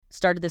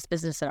started this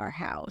business at our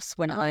house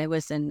when I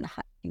was in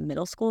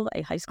middle school,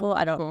 high school.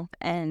 I don't. Cool.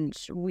 And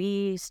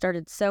we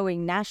started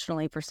sewing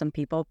nationally for some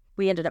people.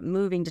 We ended up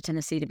moving to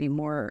Tennessee to be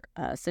more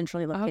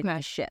centrally located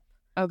to ship.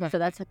 Okay. So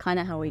that's kind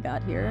of how we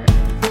got here.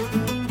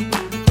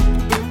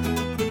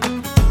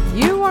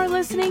 You are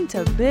listening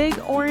to Big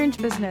Orange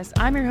Business.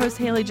 I'm your host,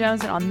 Haley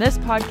Jones, and on this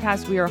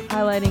podcast, we are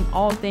highlighting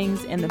all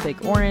things in the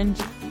Big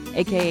Orange,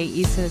 aka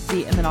East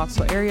Tennessee and the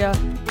Knoxville area,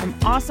 from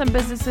awesome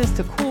businesses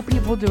to cool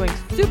people doing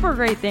super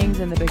great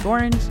things in the Big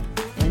Orange.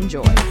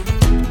 Enjoy.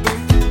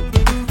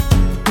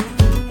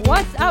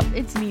 What's up?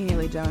 It's me,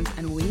 Haley Jones,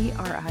 and we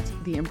are at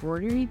the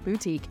Embroidery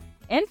Boutique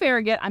in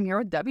Farragut. I'm here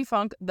with Debby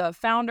Funk, the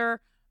founder.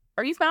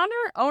 Are you founder,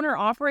 owner,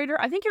 operator?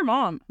 I think your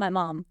mom. My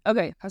mom.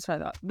 Okay, that's what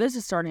I thought. This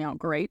is starting out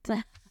great.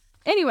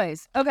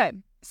 Anyways, okay.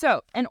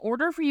 So in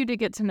order for you to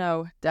get to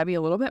know Debby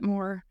a little bit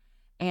more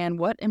and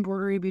what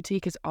Embroidery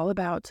Boutique is all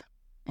about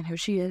and who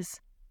she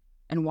is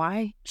and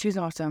why she's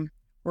awesome,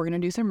 we're going to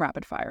do some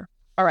rapid fire.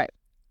 All right.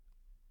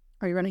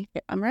 Are you ready?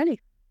 Yeah, I'm ready.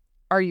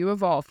 Are you a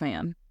Vol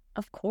fan?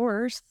 Of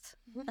course.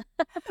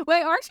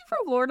 Wait, aren't you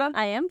from Florida?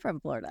 I am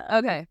from Florida.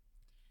 Okay.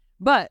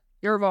 But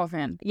you're a Vol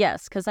fan.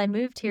 Yes, because I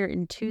moved here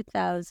in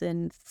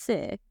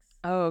 2006.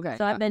 Oh, okay.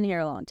 So I've been here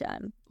a long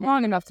time.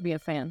 Long enough to be a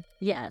fan.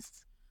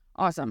 Yes.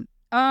 Awesome.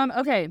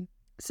 Okay.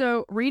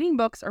 So reading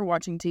books or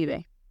watching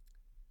TV?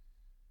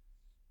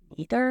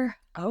 Neither.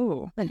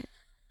 Oh.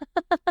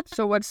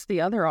 So what's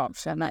the other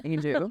option that you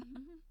do?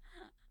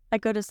 I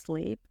go to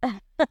sleep.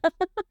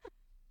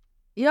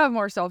 You have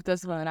more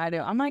self-discipline than I do.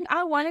 I'm like,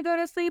 I want to go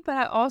to sleep, but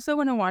I also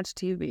want to watch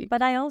TV.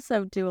 But I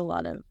also do a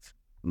lot of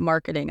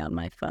marketing on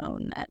my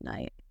phone at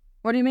night.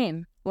 What do you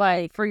mean?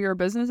 Like for your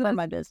business? For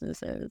my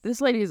businesses. This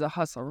lady is a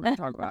hustler. We're going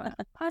to talk about it.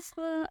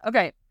 Hustler.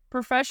 Okay.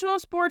 Professional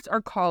sports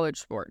or college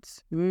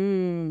sports? I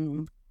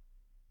don't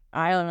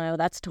know.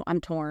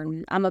 I'm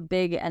torn. I'm a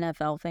big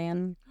NFL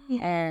fan.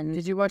 And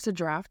did you watch the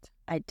draft?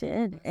 I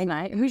did. And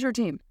who's your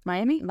team?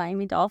 Miami?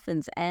 Miami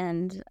Dolphins.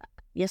 And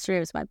yesterday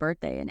was my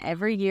birthday. And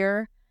every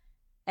year...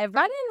 I didn't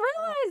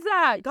realize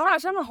that.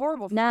 Gosh, I'm a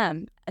horrible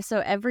fan. No. So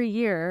every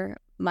year,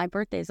 my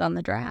birthday's on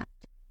the draft.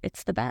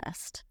 It's the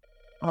best.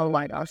 Oh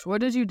my gosh.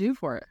 What did you do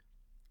for it?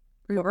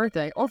 For your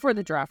birthday? Or for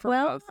the draft?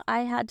 Well,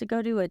 I had to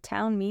go to a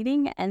town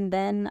meeting, and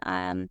then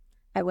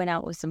I went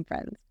out with some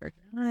friends.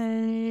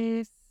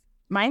 Nice.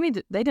 Miami,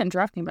 they didn't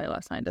draft anybody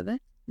last night, did they?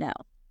 No.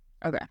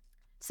 Okay.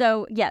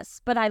 So,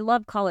 yes, but I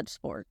love college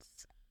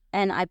sports.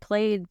 And I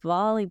played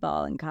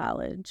volleyball in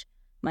college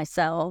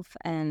myself,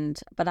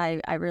 but I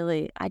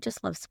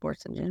just love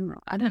sports in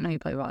general. I didn't know you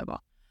played volleyball.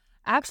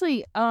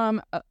 Actually,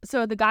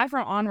 so the guy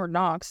from Onward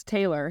Knox,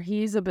 Taylor,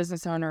 he's a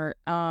business owner,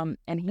 and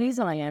he's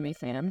a Miami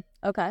fan.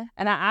 Okay.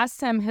 And I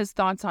asked him his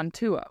thoughts on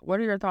Tua.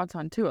 What are your thoughts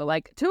on Tua?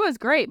 Like, Tua's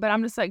great, but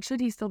I'm just like, should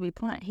he still be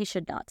playing? He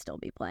should not still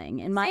be playing.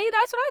 See,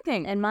 that's what I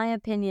think. In my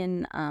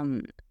opinion,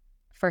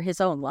 for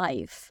his own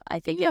life, I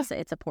think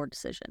it's a poor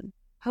decision.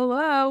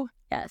 Hello?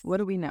 Yes. What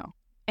do we know?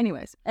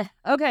 Anyways.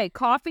 Okay,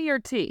 coffee or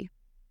tea?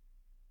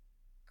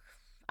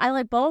 I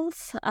like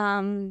both.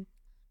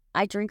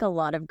 I drink a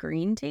lot of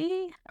green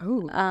tea.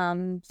 Oh,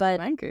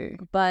 swanky.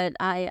 But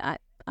I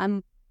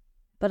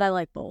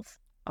like both.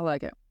 I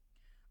like it.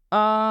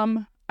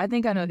 I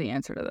think I know the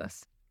answer to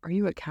this. Are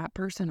you a cat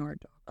person or a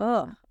dog?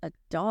 Oh, a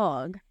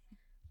dog.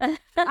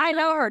 I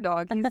know her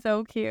dog. He's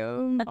so cute.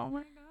 Oh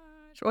my gosh.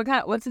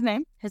 What's his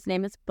name? His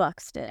name is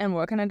Buxton. And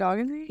what kind of dog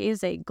is he?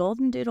 He's a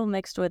golden doodle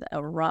mixed with a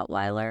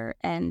Rottweiler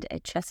and a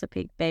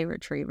Chesapeake Bay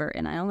Retriever.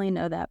 And I only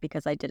know that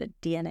because I did a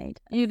DNA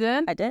test. You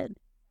did? I did.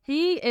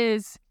 He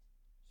is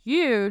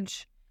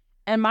huge.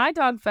 And my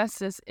dog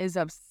Festus is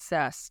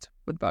obsessed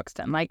with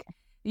Buxton. Like,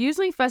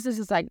 usually Festus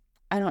is like,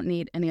 I don't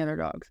need any other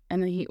dogs.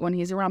 And then when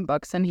he's around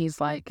Buxton,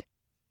 he's like,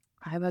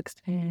 hi,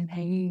 Buxton.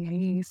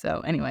 Hey. So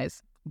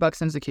anyways,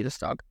 Buxton's the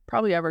cutest dog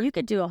probably ever. You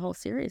could do a whole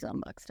series on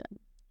Buxton.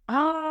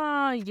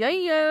 Ah,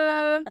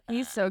 yeah.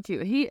 He's so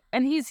cute.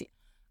 He's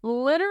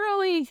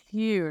literally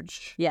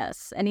huge.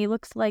 Yes, and he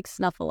looks like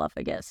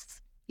Snuffleupagus.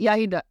 Yeah,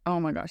 he does.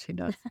 Oh my gosh, he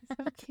does.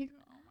 So cute.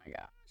 Oh my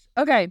gosh.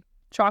 Okay,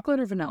 chocolate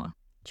or vanilla?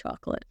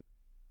 Chocolate.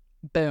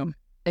 Boom.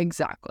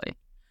 Exactly.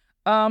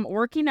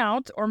 Working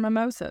out or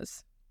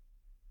mimosas?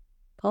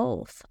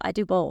 Both. I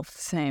do both.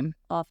 Same.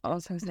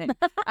 Also same.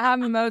 I have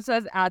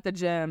mimosas at the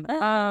gym.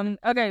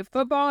 Okay,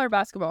 football or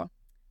basketball?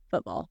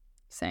 Football.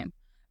 Same.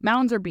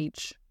 Mountains or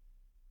beach?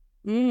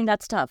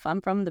 That's tough. I'm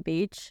from the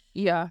beach.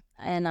 Yeah.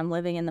 And I'm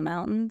living in the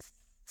mountains.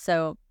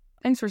 So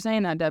thanks for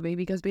saying that, Debby,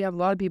 because we have a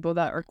lot of people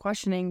that are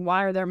questioning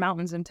why are there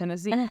mountains in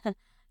Tennessee.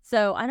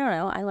 So I don't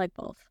know. I like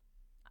both.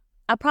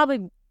 I probably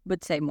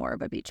would say more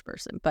of a beach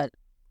person, but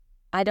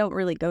I don't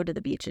really go to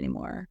the beach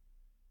anymore.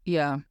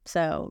 Yeah.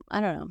 So I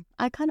don't know.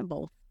 I kind of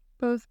both.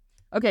 Both.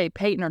 Okay,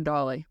 Peyton or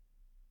Dolly?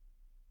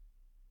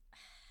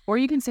 Or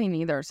you can say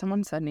neither.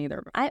 Someone said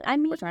neither. I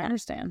mean, which I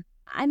understand.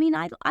 I mean,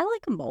 I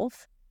like them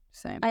both.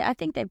 Same. I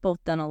think they've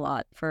both done a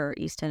lot for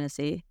East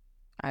Tennessee.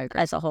 I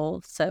agree. As a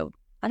whole. So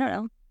I don't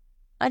know.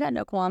 I got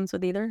no qualms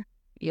with either.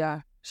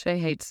 Yeah. Shay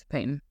hates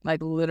Peyton.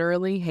 Like,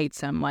 literally hates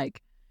him.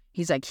 Like,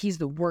 He's like, he's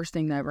the worst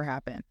thing that ever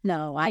happened.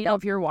 No, I know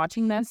if you're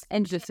watching this,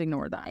 and just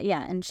ignore that.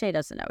 Yeah, and Shay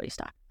doesn't know what he's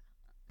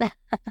talking.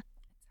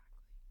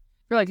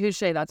 You're like, who's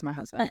Shay? That's my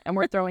husband. And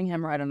we're throwing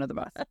him right under the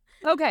bus.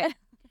 Okay.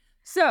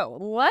 So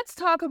let's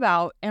talk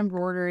about the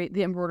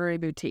embroidery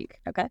boutique.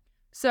 Okay.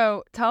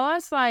 So tell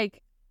us,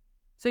 like,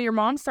 so your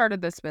mom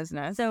started this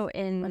business. So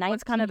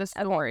what's kind of the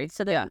story? Okay,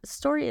 so the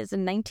story is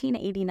in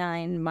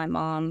 1989, my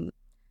mom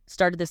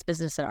started this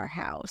business at our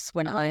house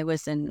when I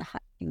was in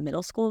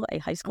middle school,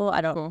 high school.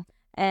 I don't. Cool.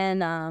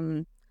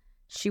 And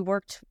she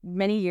worked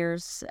many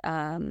years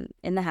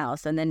in the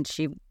house, and then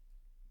she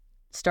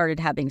started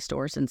having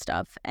stores and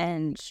stuff.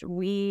 And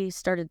we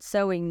started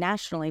sewing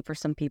nationally for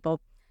some people.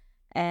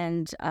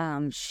 And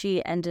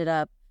we ended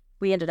up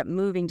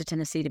moving to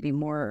Tennessee to be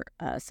more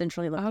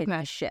centrally located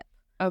to ship.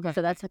 Okay.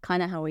 So that's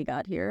kind of how we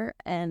got here.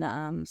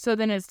 And so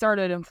then it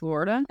started in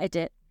Florida? It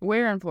did.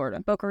 Where in Florida?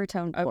 Boca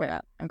Raton,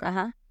 Florida.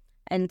 Okay.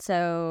 And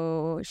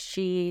so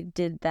she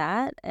did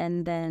that,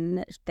 and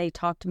then they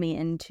talked me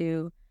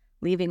into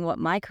leaving what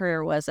my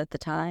career was at the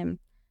time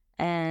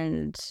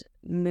and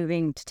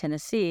moving to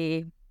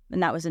Tennessee,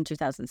 and that was in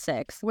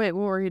 2006. Wait,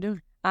 what were you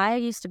doing? I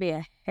used to be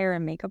a hair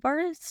and makeup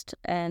artist,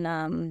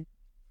 and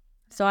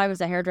so I was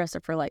a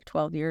hairdresser for like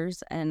 12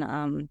 years,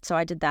 and so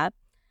I did that.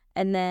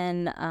 And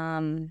then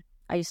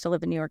I used to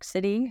live in New York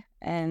City,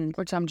 and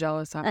which I'm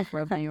jealous of.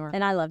 New York.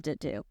 And I loved it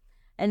too.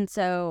 And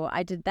so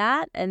I did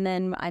that, and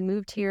then I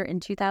moved here in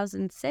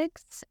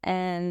 2006,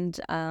 and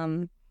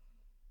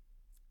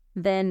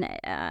then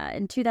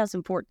in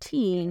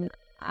 2014,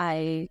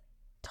 I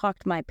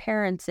talked my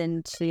parents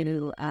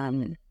into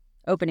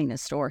opening a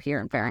store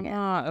here in Farragut.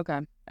 Oh, okay.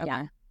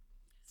 Yeah.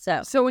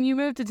 So when you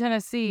moved to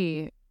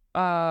Tennessee,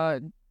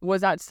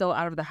 was that still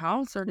out of the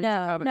house, or did you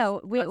have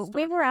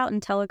we were out in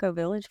Tellico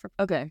Village for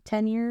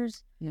 10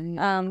 years.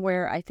 Yeah.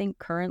 Where I think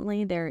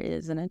currently there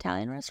is an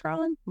Italian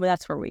restaurant. Well,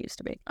 that's where we used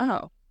to be.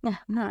 Oh,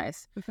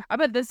 nice. I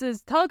bet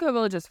Tellico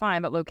Village is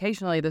fine, but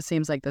locationally, this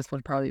seems like this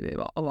would probably be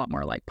a lot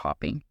more like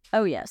popping.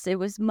 Oh yes, it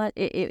was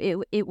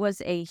it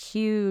was a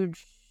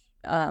huge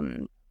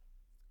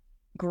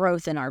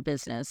growth in our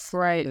business.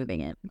 Right,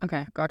 moving it.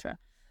 Okay, gotcha.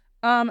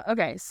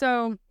 Okay,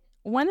 so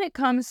when it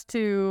comes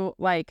to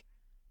like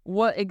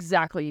what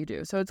exactly you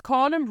do, so it's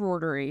called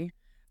embroidery.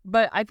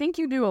 But I think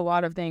you do a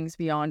lot of things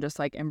beyond just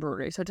like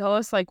embroidery. So tell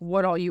us like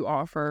what all you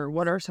offer.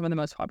 What are some of the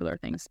most popular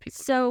things people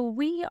do? So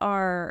we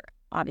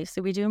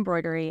do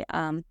embroidery.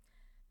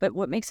 But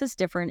what makes us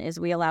different is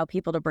we allow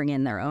people to bring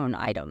in their own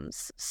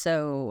items.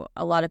 So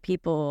a lot of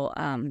people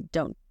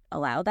don't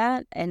allow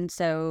that. And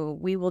so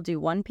we will do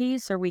one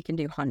piece, or we can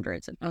do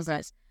hundreds of pieces.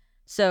 Okay.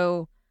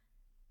 So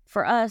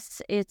for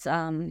us, it's,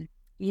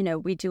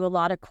 we do a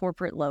lot of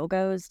corporate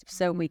logos.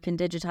 So we can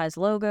digitize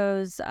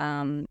logos.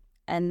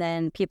 And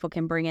then people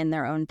can bring in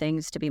their own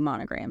things to be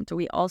monogrammed.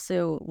 We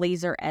also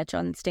laser etch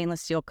on stainless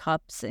steel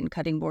cups and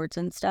cutting boards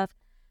and stuff.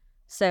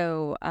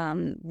 So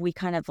we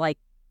kind of like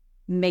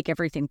make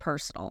everything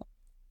personal.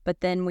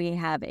 But then we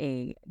have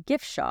a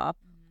gift shop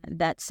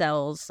that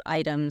sells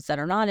items that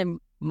are not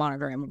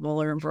monogrammable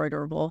or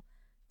embroiderable,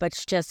 but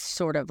it's just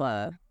sort of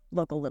a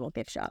local little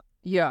gift shop.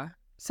 Yeah.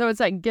 So it's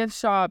like gift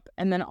shop,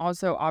 and then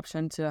also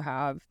option to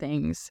have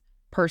things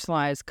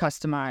personalized,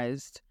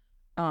 customized.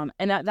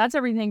 And that's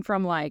everything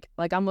from like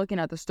I'm looking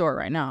at the store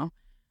right now,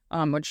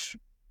 which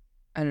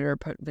editor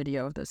put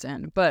video of this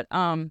in, but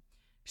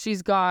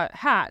she's got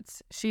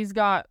hats, she's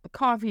got a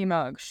coffee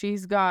mug,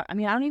 she's got, I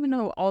don't even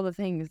know all the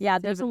things. Yeah,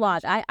 there's a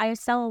lot. I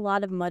sell a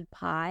lot of mud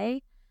pie.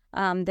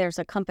 There's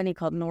a company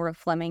called Nora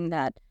Fleming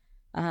that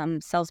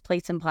sells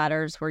plates and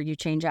platters where you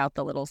change out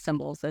the little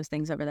symbols, those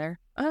things over there.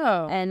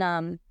 Oh.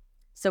 And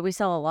so we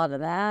sell a lot of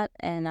that,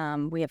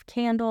 and we have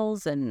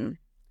candles and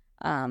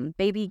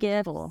baby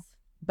gifts. Cool.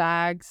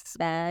 Bags.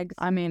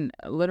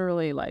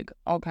 Literally like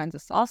all kinds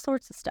of stuff. All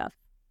sorts of stuff.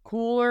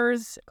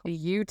 Coolers,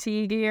 UT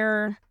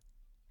gear.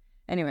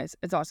 Anyways,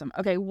 it's awesome.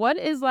 Okay, what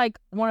is like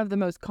one of the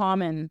most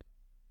common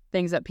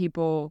things that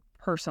people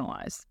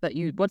personalize?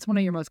 What's one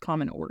of your most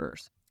common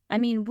orders?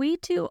 We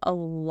do a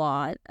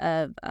lot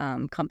of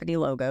company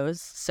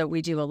logos, so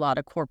we do a lot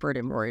of corporate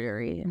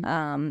embroidery.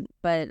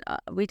 But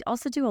we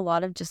also do a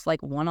lot of just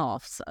like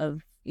one-offs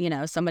of,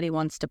 somebody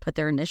wants to put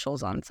their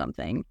initials on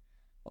something,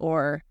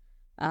 or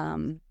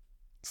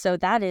so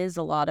that is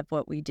a lot of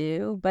what we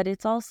do. But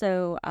it's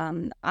also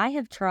I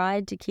have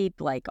tried to keep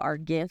like our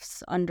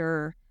gifts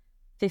under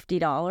 $50.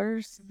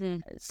 Mm-hmm.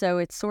 So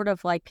it's sort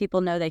of like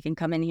people know they can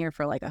come in here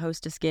for like a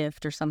hostess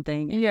gift or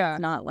something. Yeah.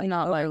 It's not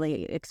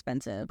overly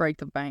expensive. Break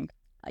the bank.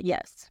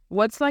 Yes.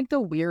 What's like the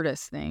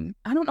weirdest thing?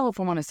 I don't know if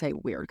I want to say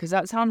weird because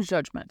that sounds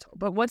judgmental,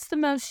 but what's the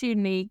most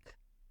unique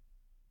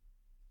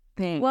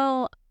thing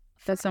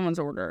that someone's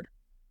ordered?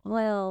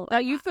 Well,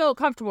 that you feel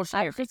comfortable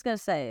sharing? I was just going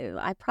to say,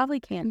 I probably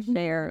can't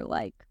share,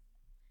 like,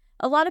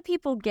 a lot of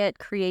people get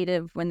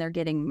creative when they're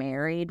getting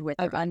married with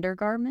their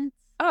undergarments.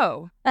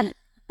 Oh.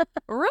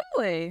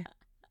 Really?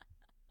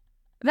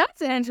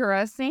 That's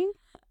interesting.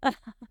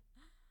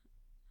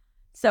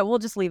 So we'll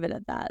just leave it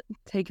at that.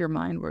 Take your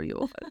mind where you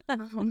will.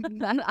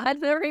 I've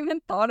never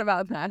even thought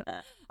about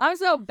that. I'm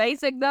so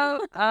basic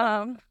though.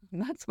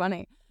 That's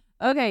funny.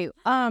 Okay.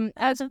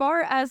 As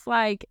far as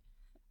like,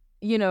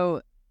 you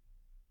know,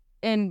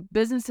 in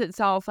business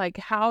itself, like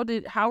how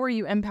were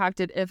you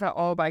impacted, if at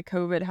all, by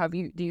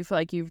COVID? Do you feel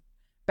like you've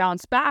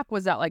bounced back?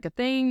 Was that like a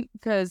thing?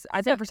 Because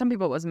I think for some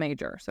people it was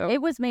major. So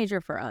it was major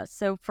for us.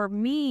 So for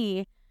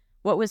me,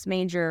 what was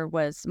major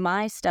was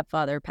my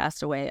stepfather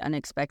passed away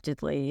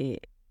unexpectedly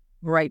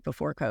right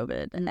before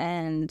COVID.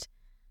 And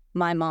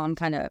my mom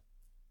kind of,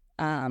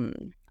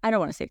 I don't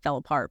want to say fell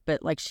apart,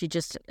 but like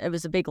it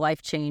was a big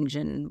life change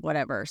and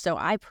whatever. So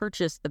I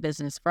purchased the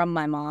business from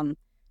my mom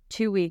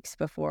 2 weeks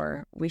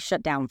before we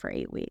shut down for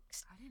 8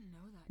 weeks. I didn't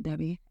know that,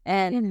 Debbie.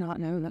 And I did not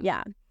know that.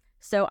 Yeah.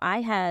 So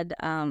I had,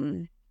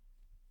 I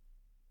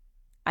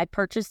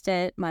purchased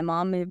it. My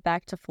mom moved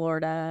back to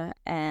Florida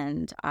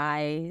and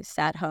I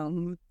sat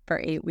home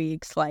for 8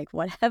 weeks. Like,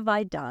 what have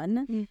I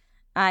done?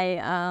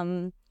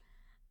 Mm.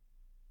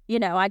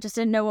 I just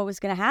didn't know what was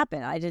going to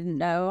happen. I didn't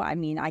know. I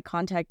mean, I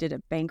contacted a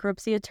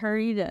bankruptcy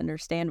attorney to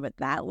understand what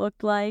that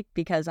looked like,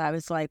 because I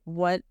was like,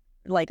 what?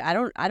 Like, I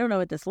don't know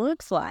what this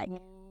looks like.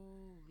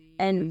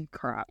 And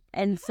crap.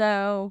 And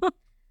so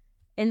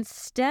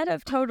instead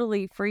of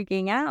totally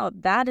freaking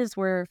out, that is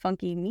where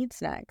Funky Meat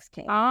Snacks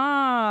came.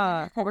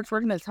 Which we're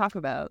going to talk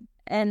about.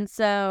 And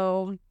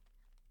so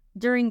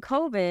during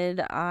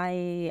COVID,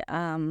 I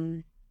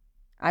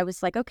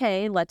was like,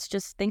 okay, let's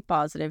just think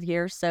positive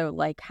here. So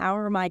like,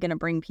 how am I going to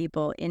bring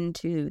people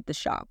into the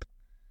shop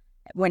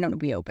when it'll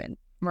be open?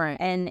 Right.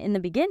 And in the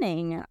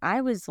beginning,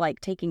 I was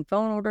like taking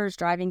phone orders,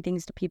 driving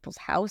things to people's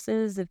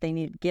houses if they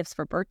needed gifts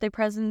for birthday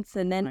presents.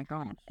 And then,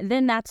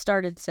 then that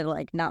started to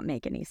like not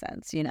make any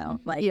sense,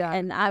 like, yeah.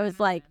 And I was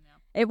like,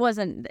 it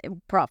wasn't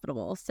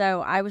profitable.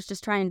 So I was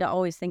just trying to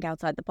always think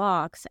outside the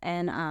box.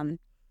 And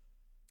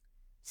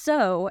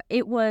so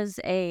it was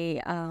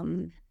I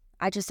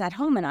just sat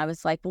home and I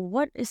was like, well,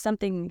 what is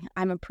something,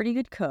 I'm a pretty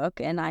good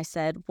cook. And I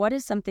said, what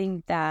is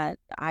something that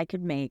I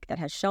could make that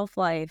has shelf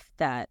life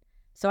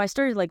so I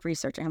started like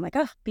researching. I'm like,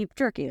 oh, beef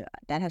jerky,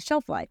 that has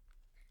shelf life.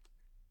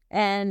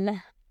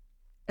 And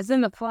it's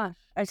in the flesh.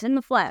 It's in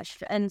the flesh.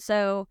 And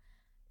so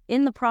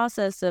in the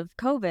process of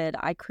COVID,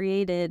 I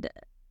created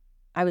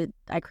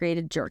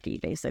jerky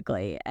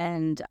basically.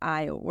 And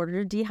I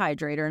ordered a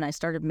dehydrator and I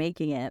started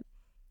making it.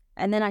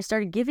 And then I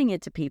started giving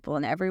it to people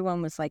and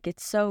everyone was like,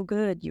 it's so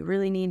good. You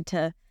really need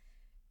to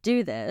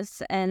do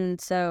this. And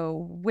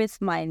so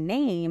with my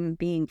name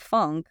being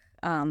Funk,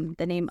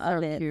 the name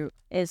of it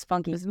is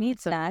Funky Meat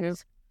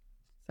Snacks.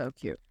 So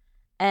cute.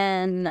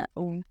 And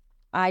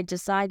I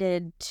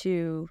decided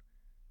to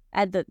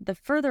add the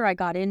further I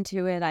got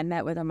into it, I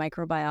met with a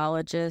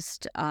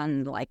microbiologist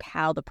on like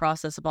how the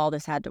process of all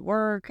this had to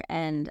work.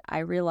 And I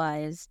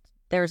realized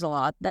there's a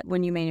lot that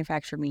when you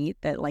manufacture meat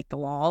that like the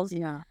laws.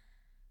 Yeah.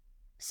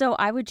 So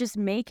I would just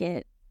make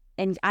it.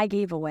 And I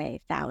gave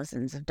away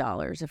thousands of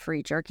dollars of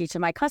free jerky to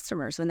my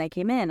customers when they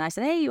came in. I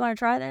said, hey, you want to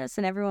try this?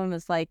 And everyone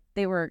was like,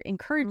 they were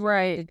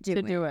encouraged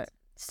to do it.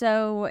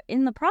 So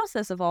in the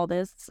process of all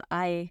this,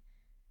 I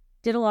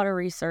did a lot of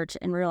research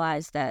and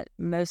realized that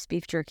most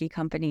beef jerky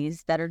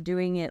companies that are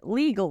doing it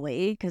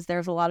legally, because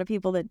there's a lot of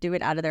people that do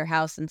it out of their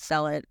house and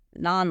sell it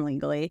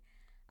non-legally.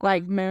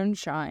 Like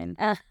moonshine.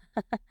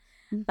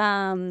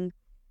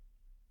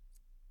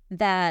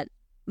 That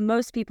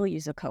most people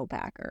use a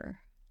co-packer.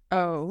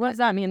 Oh, what does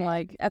that mean?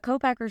 Like a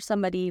co-packer is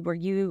somebody where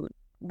you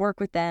work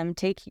with them,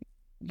 take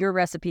your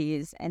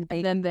recipes, and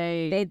then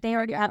they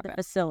already have the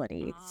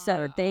facility.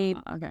 So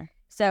okay.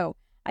 So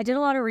I did a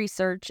lot of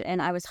research,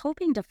 and I was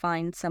hoping to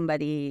find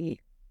somebody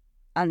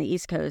on the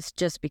East Coast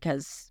just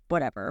because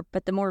whatever.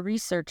 But the more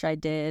research I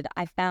did,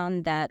 I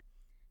found that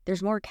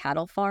there's more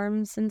cattle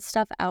farms and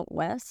stuff out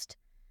west,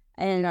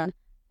 and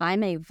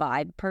I'm a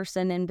vibe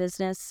person in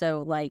business,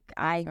 so like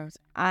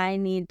I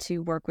need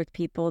to work with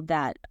people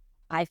that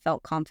I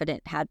felt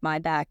confident had my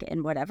back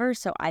and whatever.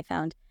 So I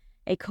found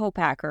a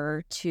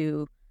co-packer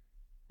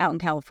out in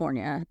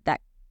California that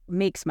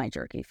makes my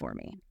jerky for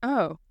me.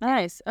 Oh,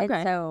 nice. Okay.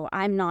 And so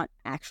I'm not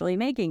actually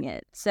making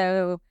it.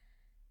 So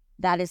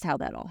that is how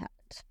that all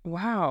happened.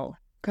 Wow.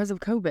 Because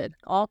of COVID.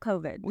 All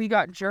COVID. We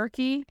got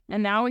jerky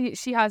and now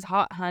she has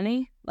hot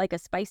honey. Like a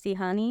spicy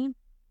honey.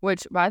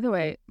 Which, by the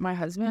way, my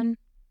husband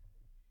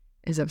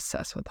is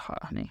obsessed with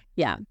hot honey.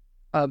 Yeah.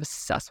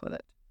 Obsessed with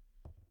it.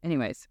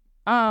 Anyways.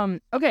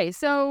 Okay,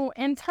 so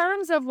in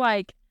terms of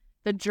like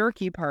the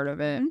jerky part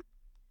of it,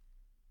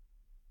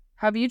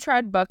 have you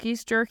tried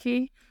Buc-ee's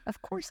jerky?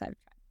 Of course I've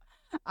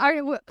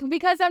tried.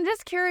 Because I'm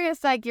just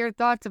curious, like your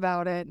thoughts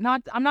about it.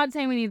 I'm not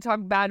saying we need to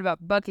talk bad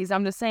about Buc-ee's.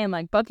 I'm just saying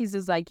like Buc-ee's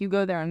is like you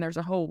go there and there's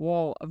a whole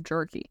wall of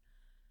jerky.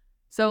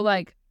 So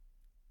like,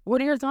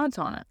 what are your thoughts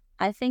on it?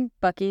 I think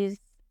Buc-ee's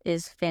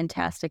is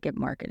fantastic at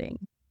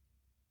marketing.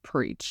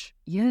 Preach.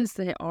 Yes,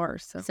 they are.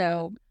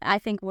 So I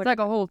think it's like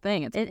a whole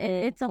thing.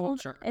 It's a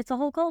culture. It's a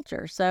whole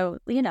culture. So,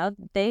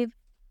 they've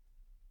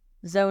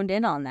zoned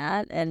in on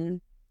that. And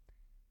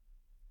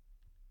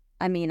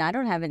I mean, I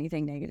don't have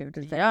anything negative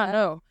to say. Yeah,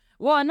 no.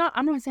 Well, I'm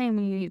not saying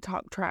we need to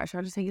talk trash.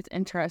 I just think it's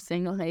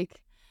interesting.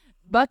 Like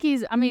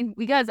Bucky's, I mean,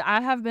 because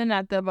I have been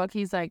at the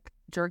Bucky's like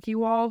jerky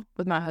wall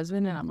with my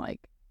husband, and I'm like,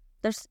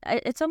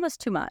 it's almost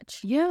too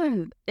much.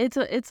 yeah,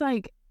 it's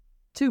like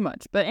too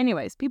much. But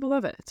anyways, people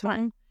love it. It's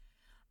fine.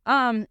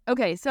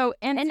 Okay, so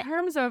in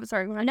terms of,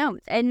 sorry, go ahead. No,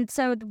 and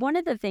so one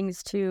of the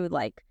things too,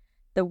 like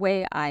the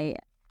way I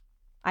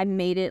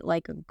made it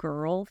like a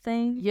girl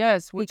thing.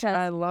 Yes, which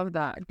I love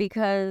that.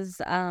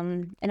 Because,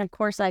 and of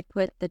course I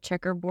put the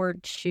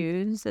checkerboard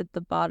shoes at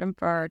the bottom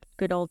for our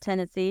good old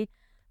Tennessee,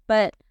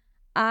 but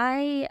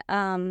I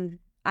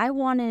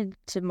wanted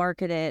to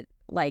market it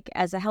like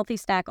as a healthy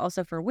snack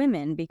also for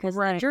women, because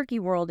the jerky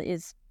world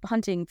is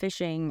hunting,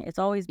 fishing. It's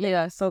always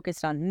been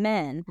focused on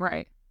men.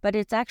 Right. But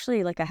it's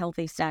actually like a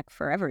healthy snack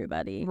for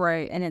everybody.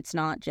 Right. And it's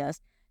not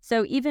just.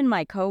 So even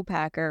my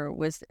co-packer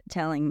was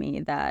telling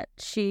me that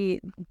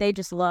they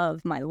just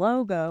love my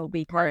logo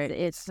because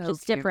it's so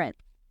just cute. Different.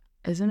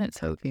 Isn't it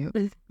so cute?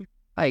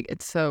 Like,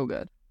 it's so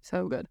good.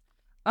 So good.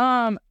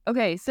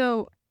 Okay,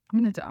 so I'm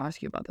going to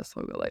ask you about this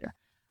logo later.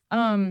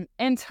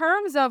 In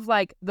terms of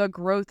like the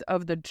growth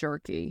of the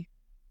jerky,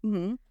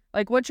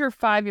 like what's your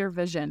 5-year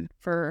vision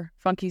for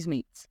Funky's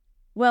Meats?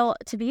 Well,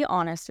 to be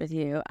honest with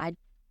you,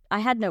 I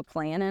had no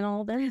plan in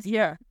all this.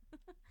 Yeah.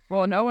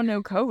 Well, no one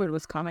knew COVID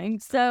was coming.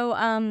 So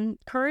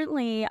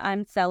currently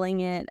I'm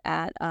selling it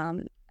at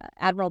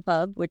Admiral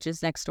Pub, which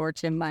is next door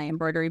to my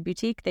embroidery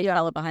boutique. They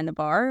sell it behind the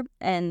bar,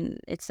 and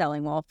it's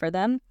selling well for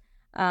them.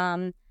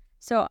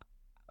 So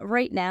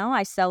right now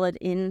I sell it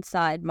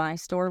inside my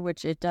store,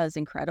 which it does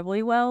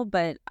incredibly well.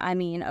 But I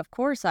mean, of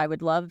course, I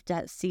would love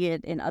to see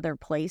it in other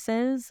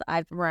places.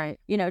 I've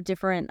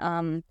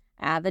different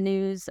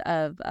avenues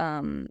of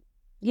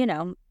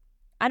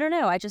I don't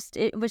know.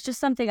 It was just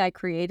something I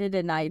created,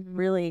 and I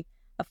really,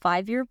 a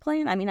 5-year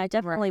plan. I mean, I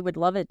definitely would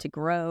love it to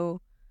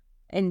grow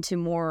into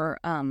more,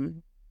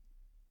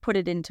 put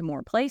it into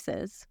more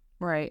places.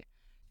 Right.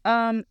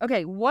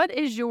 Okay. What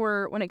is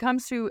when it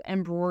comes to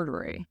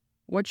embroidery,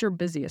 what's your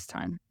busiest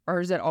time?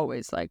 Or is it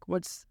always like,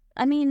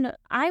 I mean,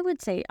 I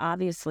would say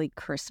obviously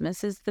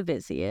Christmas is the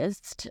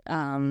busiest,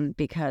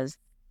 because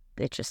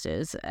it just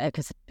is,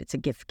 because it's a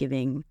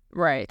gift-giving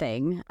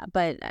thing.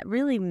 But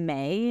really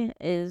May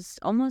is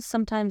almost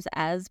sometimes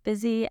as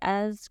busy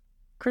as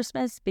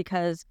Christmas,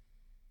 because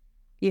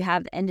you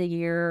have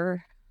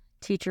end-of-year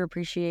teacher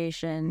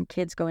appreciation,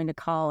 kids going to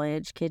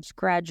college, kids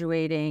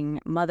graduating,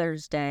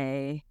 Mother's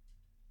Day,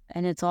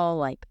 and it's all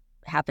like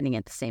happening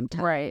at the same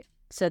time. Right.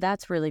 So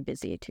that's really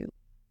busy too.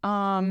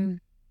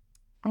 I'm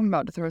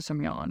about to throw some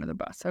of y'all under the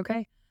bus,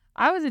 okay?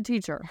 I was a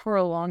teacher for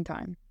a long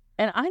time,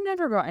 and I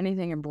never got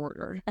anything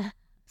embroidered.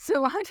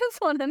 So I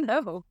just want to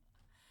know,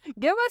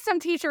 give us some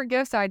teacher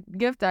gift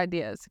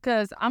ideas,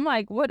 because I'm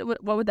like, what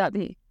would that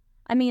be?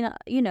 I mean,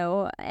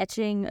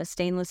 etching a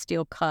stainless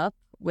steel cup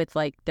with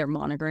like their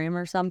monogram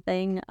or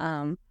something.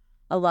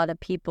 A lot of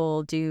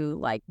people do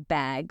like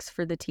bags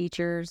for the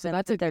teachers. And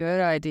that's a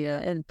good idea.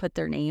 And put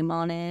their name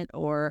on it,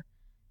 or,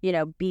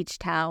 beach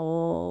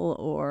towel,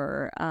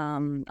 or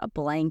a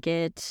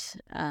blanket.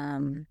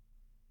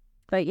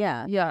 But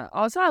yeah. Yeah.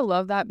 Also, I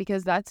love that,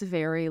 because that's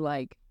very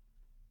like,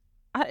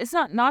 it's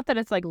not that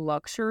it's like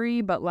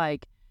luxury, but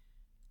like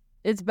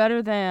it's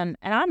better than,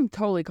 and I'm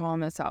totally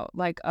calling this out,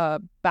 like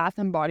Bath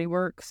and Body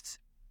Works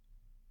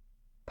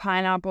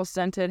pineapple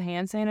scented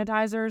hand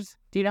sanitizers.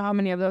 Do you know how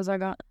many of those I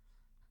got?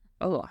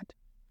 A lot.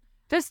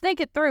 Just think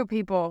it through,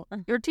 people.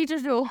 Your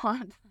teachers do a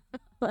lot.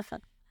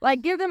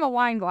 Like, give them a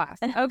wine glass,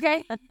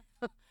 okay?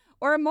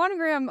 Or a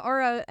monogram,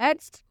 or a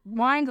etched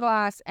wine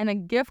glass, and a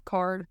gift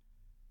card.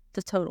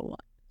 The total one.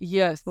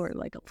 Yes. For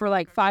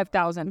like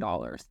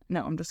 $5,000.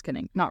 No, I'm just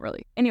kidding. Not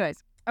really.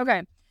 Anyways,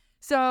 okay.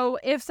 So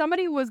if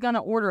somebody was going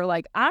to order,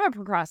 like, I'm a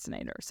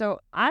procrastinator. So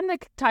I'm the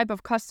type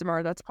of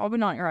customer that's probably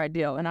not your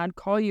ideal. And I'd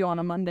call you on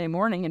a Monday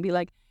morning and be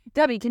like,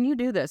 Debbie, can you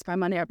do this by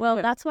Monday afternoon?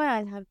 Well, that's why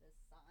I have this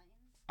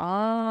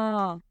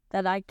sign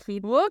that I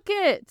keep. Look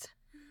it.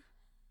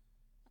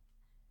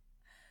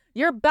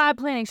 Your bad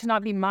planning should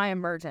not be my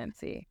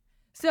emergency.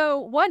 So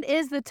what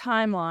is the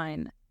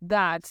timeline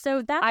that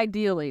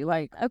ideally,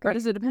 like, okay, or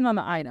does it depend on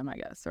the item, I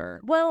guess?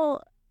 Or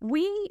well,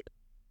 we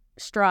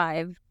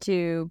strive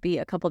to be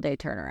a couple day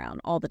turnaround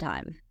all the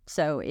time.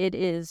 So it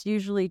is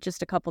usually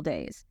just a couple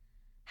days.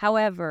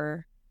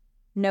 However,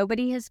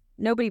 nobody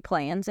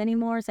plans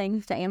anymore,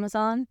 thanks to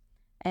Amazon,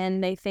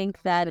 and they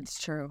think that it's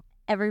true.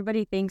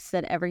 Everybody thinks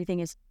that everything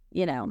is,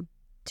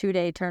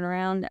 2-day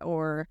turnaround,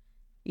 or,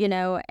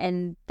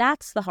 and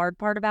that's the hard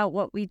part about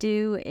what we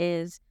do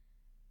is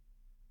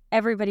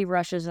everybody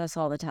rushes us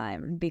all the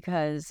time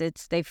because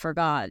they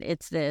forgot,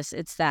 it's this,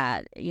 it's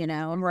that,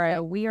 Right.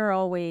 So we are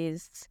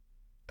always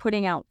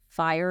putting out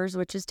fires,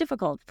 which is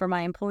difficult for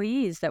my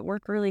employees that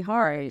work really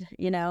hard,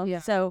 Yeah.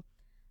 So,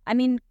 I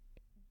mean,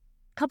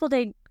 couple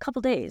days,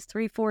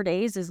 3-4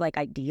 days is like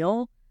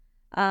ideal.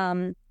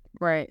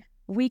 Right.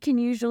 We can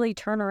usually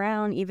turn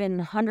around even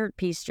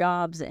 100-piece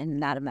jobs in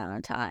that amount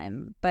of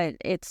time. But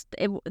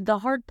the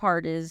hard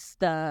part is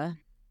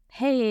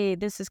hey,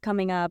 this is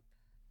coming up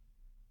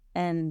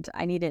and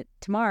I need it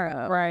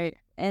tomorrow. Right.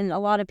 And a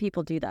lot of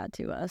people do that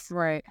to us.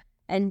 Right.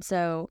 And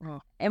so,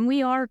 and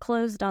we are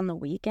closed on the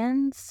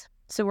weekends.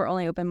 So we're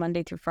only open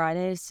Monday through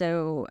Friday.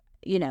 So,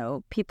 you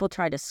know, people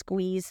try to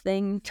squeeze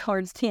things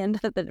towards the end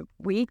of the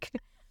week.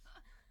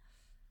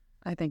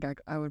 I think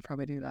I would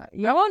probably do that.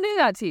 I won't do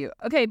that to you.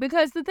 Okay,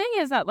 because the thing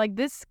is that, like,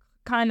 this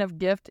kind of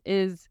gift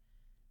is,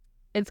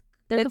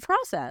 There's a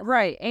process.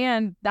 Right,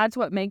 and that's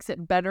what makes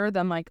it better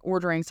than, like,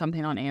 ordering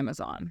something on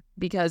Amazon.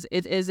 Because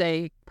it is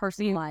a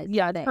Personalized.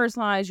 Yeah, it's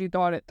personalized. You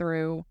thought it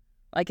through.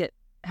 Like, it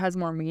has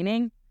more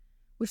meaning.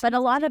 But a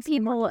lot of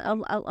people,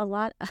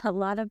 a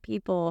lot of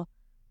people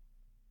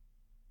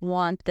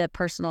want the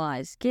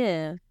personalized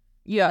gift.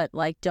 Yeah. But,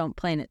 like, don't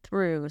plan it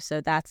through. So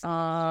that's,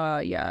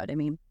 yeah. I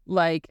mean,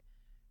 like,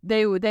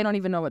 they don't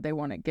even know what they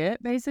want to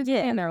get, basically.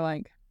 Yeah. And they're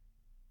like,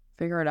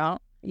 figure it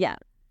out. Yeah.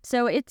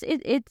 So it's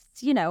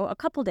you know, a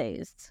couple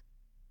days,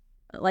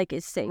 like,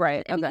 is safe.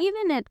 Right. And Okay.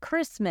 even at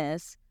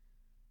Christmas,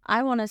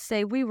 I want to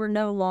say we were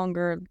no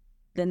longer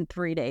than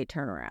 3-day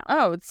turnaround.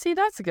 Oh, see,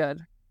 that's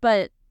good.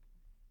 But,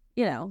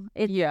 you know,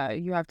 Yeah,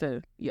 you have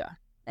to,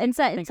 and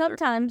think through.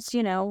 sometimes,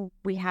 you know,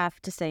 we have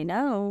to say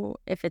no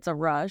if it's a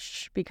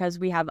rush because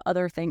we have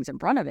other things in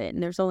front of it,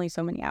 and there's only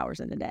so many hours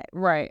in the day.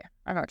 Right.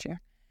 I got you.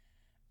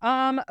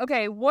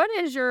 Okay, what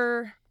is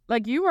your,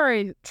 like, you are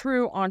a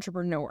true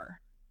entrepreneur.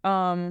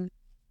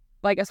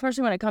 Like,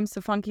 especially when it comes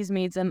to Funky's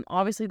Meats and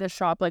obviously the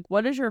shop, like,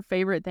 what is your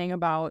favorite thing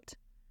about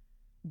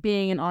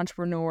being an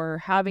entrepreneur,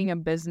 having a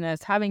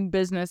business, having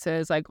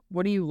businesses? Like,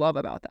 what do you love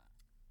about that?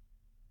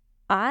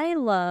 I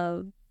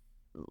love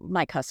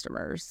my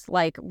customers.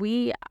 Like,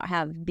 we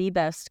have the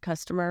best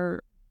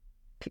customer,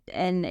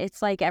 and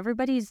it's like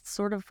everybody's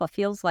sort of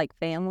feels like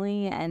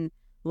family. And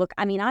look,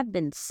 I mean, I've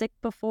been sick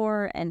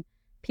before, and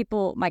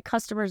my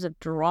customers have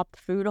dropped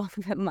food off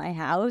at my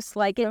house.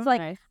 Like, it's like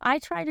nice. I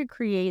try to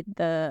create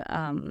the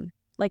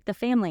like the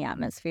family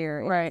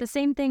atmosphere. Right. It's the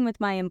same thing with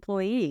my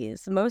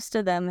employees. Most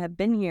of them have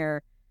been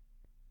here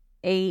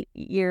 8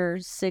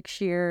 years, 6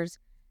 years,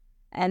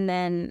 and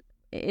then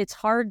it's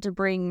hard to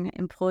bring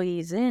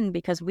employees in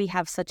because we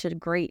have such a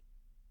great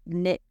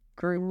knit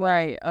group.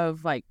 Right,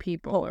 of, like,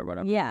 people or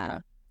whatever. Yeah.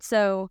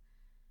 So,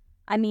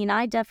 I mean,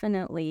 I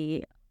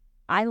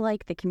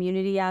like the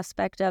community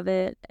aspect of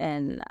it,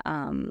 and,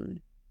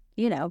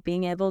 you know,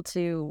 being able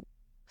to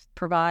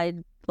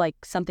provide, like,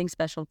 something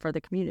special for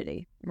the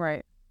community.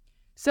 Right.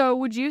 So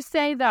would you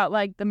say that,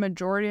 like, the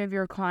majority of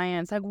your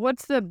clients, like,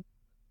 what's the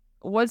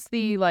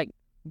like,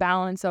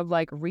 balance of,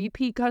 like,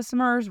 repeat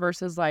customers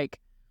versus, like,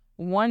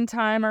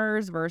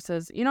 one-timers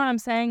versus, you know what I'm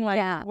saying? Like,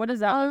 Yeah. what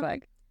does that look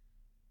like?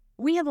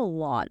 We have a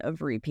lot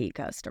of repeat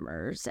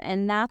customers,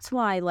 and that's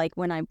why, like,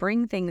 when I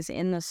bring things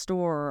in the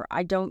store,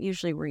 I don't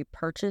usually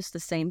repurchase the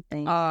same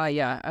thing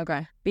Yeah,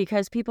 okay.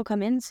 because people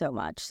come in so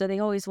much, so they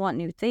always want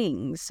new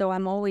things. So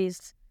I'm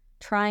always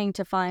trying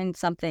to find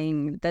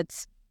something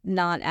that's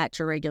not at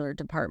your regular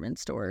department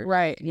store.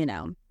 Right. You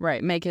know.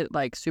 Right, make it,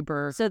 like,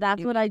 super... So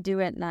that's what I do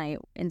at night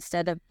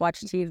instead of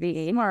watch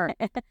TV. Smart.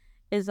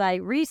 Is I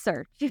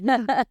research.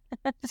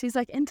 She's,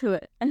 like, into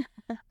it.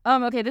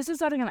 Okay, this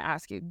is what I'm going to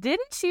ask you.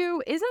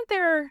 Isn't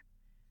there...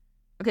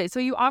 Okay, so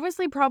you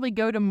obviously probably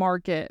go to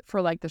market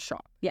for, like, the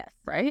shop. Yes.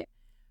 Right?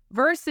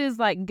 Versus,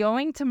 like,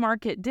 going to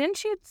market,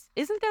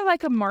 isn't there,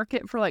 like, a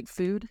market for, like,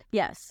 food?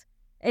 Yes.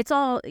 It's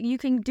all, you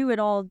can do it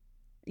all,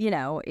 you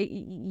know,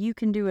 you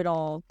can do it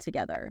all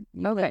together.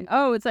 Okay.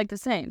 Oh, it's, like, the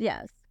same.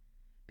 Yes.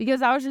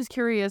 Because I was just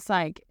curious,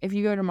 like, if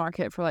you go to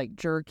market for, like,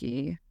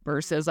 jerky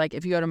versus, like,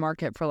 if you go to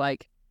market for,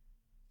 like,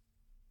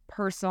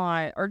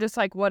 personalized or just,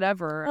 like,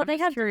 whatever. Well, they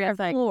have different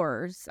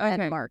floors at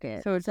Okay.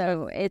 market.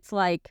 So it's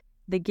like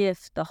the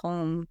gift, the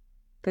home,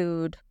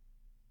 food,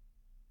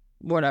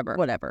 whatever.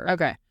 whatever.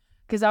 Okay.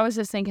 Because I was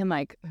just thinking,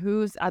 like,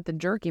 who's at the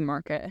jerky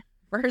market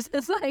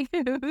versus, like,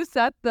 who's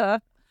at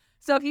the...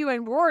 So if you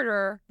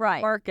embroider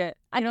Right. market,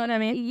 you know what I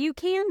mean? You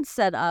can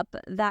set up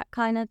that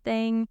kind of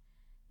thing.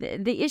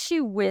 The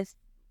issue with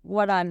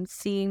what I'm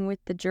seeing with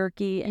the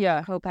jerky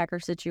and co-packer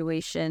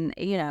situation,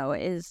 you know,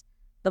 is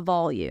the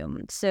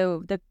volume.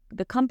 So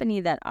the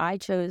company that I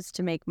chose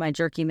to make my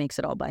jerky makes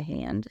it all by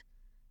hand,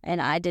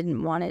 and I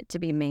didn't want it to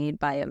be made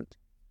by a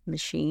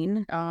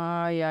machine.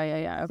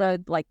 Yeah. So,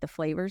 like, the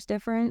flavor's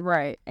different.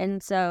 Right.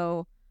 And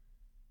so,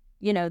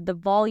 you know, the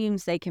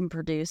volumes they can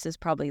produce is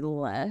probably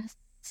less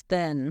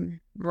than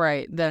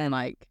like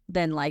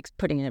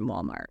putting it in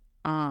Walmart.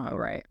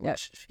 Right. Yeah.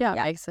 Which,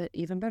 makes it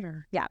even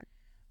better. Yeah.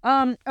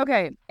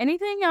 Okay.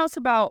 Anything else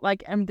about,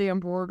 like, the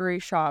embroidery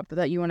shop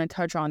that you want to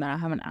touch on that I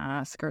haven't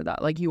asked or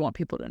that, like, you want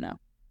people to know?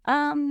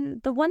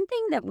 The one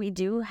thing that we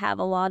do have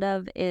a lot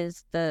of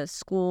is the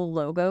school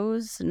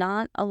logos.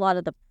 Not a lot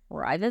of the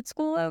private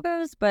school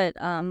logos, but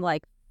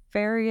like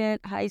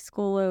Farragut High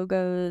School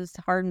logos,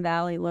 Hardin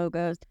Valley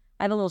logos.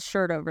 I have a little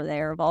shirt over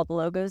there of all the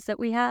logos that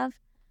we have.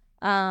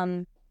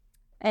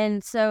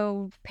 And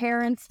so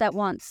parents that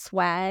want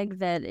swag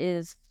that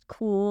is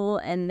cool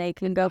and they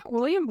can go,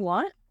 William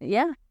Blunt?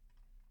 Yeah.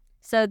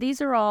 So these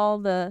are all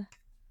the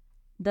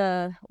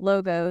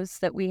logos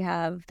that we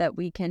have that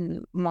we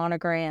can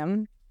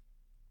monogram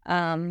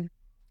on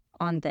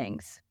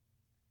things.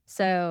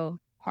 So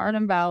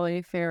Hardin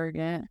Valley,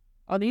 Farragut.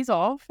 Are these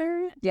all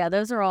Farragut? Yeah,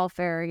 those are all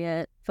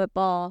Farragut.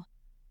 Football,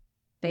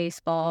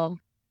 baseball,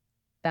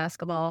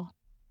 basketball.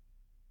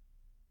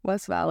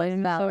 West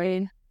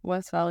Valley.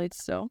 West Valley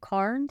still.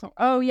 Carnes.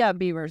 Oh, yeah,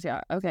 Beavers,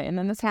 yeah. Okay, and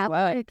then this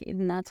Catholic,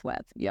 and that's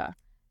Webb. Yeah.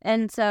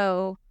 And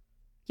so,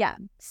 yeah.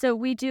 So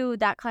we do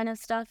that kind of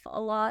stuff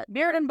a lot.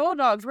 Bearden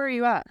Bulldogs, where are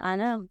you at? I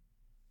know.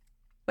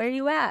 Where are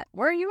you at?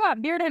 Where are you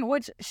at? Bearden,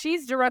 which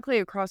she's directly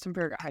across from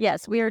Farragut High School.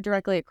 Yes, we are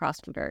directly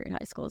across from Farragut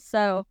High School.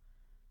 So,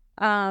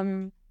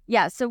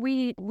 yeah, so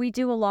we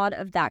do a lot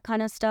of that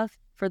kind of stuff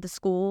for the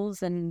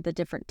schools and the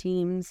different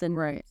teams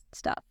and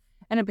stuff.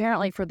 And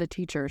apparently for the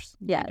teachers,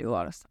 yeah, do a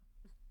lot of stuff.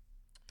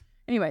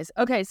 Anyways,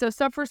 okay, so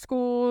stuff for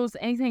schools.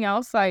 Anything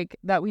else like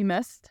that we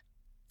missed?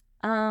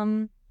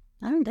 I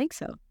don't think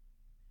so.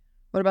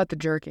 What about the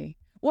jerky?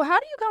 Well, how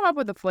do you come up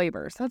with the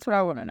flavors? That's what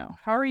I want to know.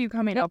 How are you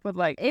coming up with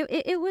like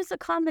it was a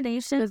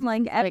combination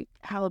like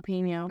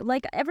jalapeno.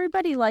 Like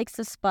everybody likes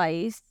the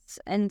spice,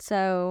 and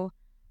so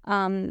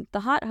the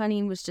hot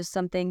honey was just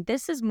something.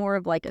 This is more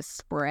of like a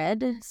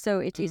spread, so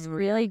it tastes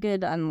really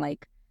good on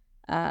like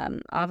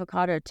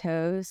avocado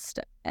toast,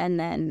 and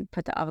then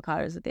put the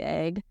avocados with the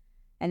egg,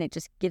 and it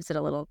just gives it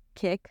a little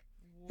kick.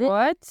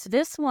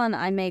 This one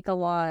I make a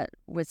lot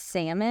with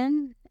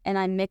salmon, and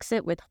I mix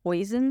it with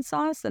hoisin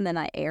sauce, and then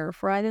I air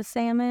fry the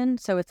salmon,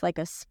 so it's like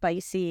a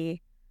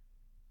spicy.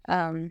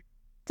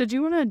 Did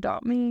you want to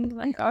adopt me?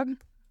 Like,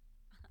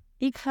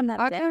 you come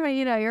have dinner. I can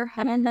eat at your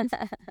house.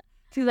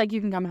 She's like,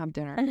 you can come have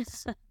dinner,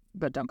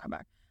 but don't come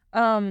back.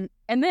 And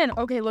then,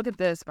 okay, look at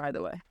this, by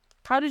the way.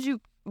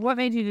 What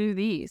made you do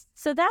these?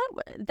 So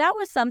that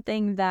was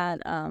something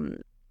that,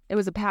 it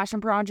was a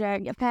passion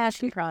project.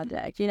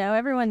 You know,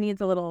 everyone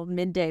needs a little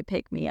midday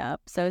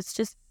pick-me-up. So it's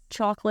just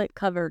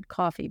chocolate-covered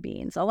coffee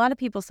beans. A lot of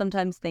people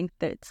sometimes think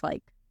that it's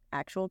like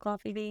actual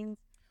coffee beans.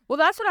 Well,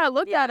 that's when I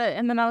looked at it,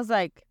 and then I was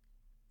like,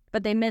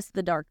 but they missed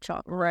the dark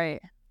chocolate.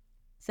 Right.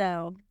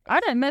 So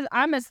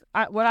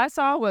what I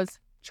saw was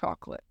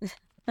chocolate.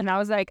 And I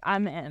was like,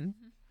 I'm in.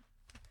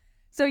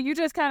 So you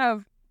just kind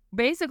of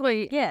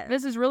basically,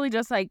 this is really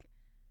just like,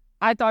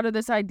 I thought of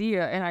this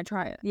idea and I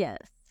try it. Yes.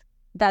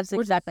 That's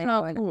exactly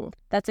how it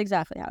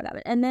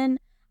happened. And then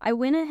I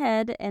went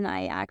ahead and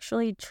I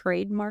actually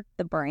trademarked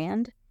the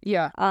brand.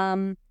 Yeah.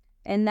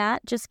 And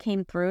that just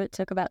came through. It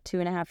took about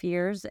 2.5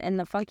 years. And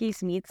the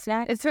Funky's Meat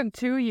Snack. It took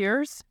 2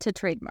 years to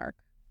trademark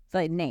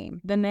the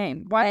name.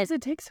 Why does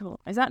it take so long?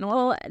 Is that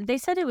normal? Well, they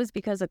said it was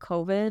because of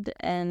COVID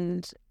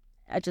and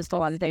just a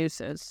lot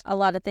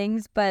of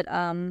things. But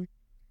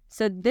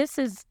so this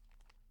is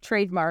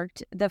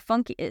trademarked. The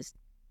Funky is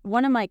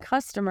one of my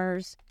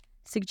customers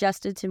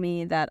suggested to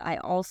me that I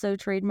also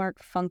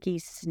trademark Funky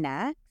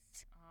Snacks,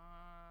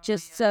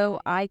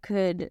 so I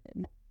could,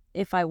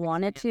 if I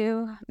wanted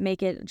to,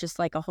 make it just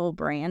like a whole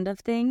brand of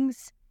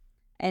things.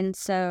 And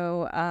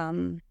so,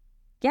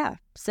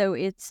 so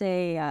it's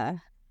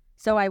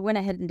so I went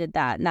ahead and did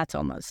that, and that's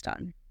almost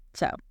done.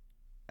 So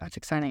that's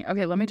exciting.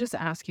 Okay, let me just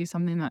ask you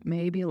something that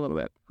may be a little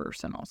bit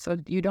personal, so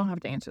you don't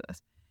have to answer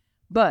this.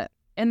 But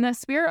in the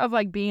spirit of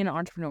like being an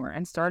entrepreneur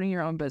and starting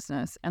your own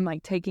business and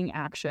like taking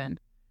action,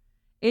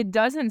 it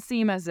doesn't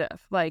seem as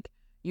if like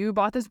you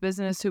bought this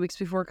business 2 weeks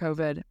before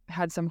COVID,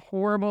 had some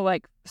horrible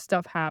like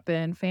stuff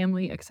happen,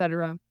 family,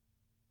 etc.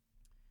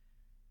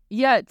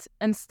 Yet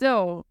and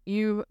still,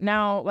 you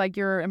now like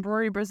your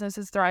embroidery business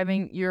is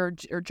thriving, your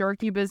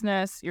jerky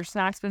business, your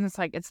snacks business,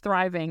 like it's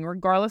thriving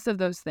regardless of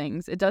those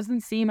things. It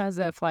doesn't seem as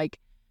if like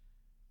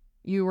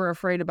you were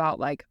afraid about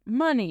like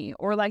money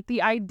or like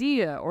the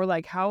idea or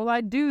like how will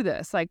I do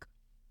this? Like,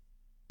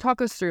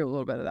 talk us through a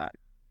little bit of that.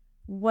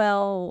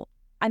 Well,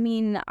 I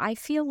mean, I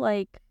feel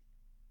like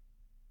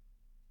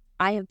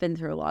I have been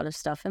through a lot of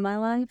stuff in my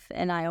life,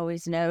 and I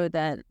always know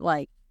that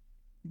like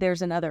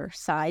there's another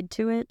side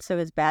to it. So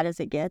as bad as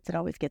it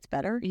always gets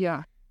better.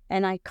 Yeah.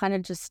 And I kind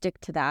of just stick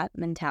to that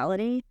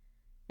mentality.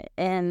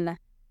 And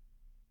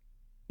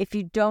if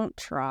you don't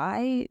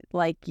try,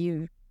 like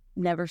you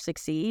never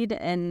succeed.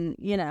 And,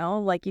 you know,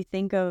 like you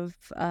think of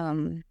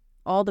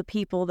all the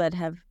people that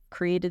have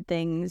created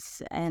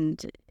things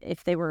and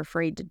if they were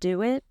afraid to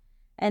do it.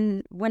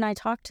 And when I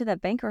talked to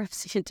that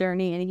bankruptcy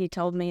attorney and he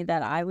told me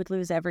that I would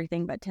lose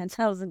everything but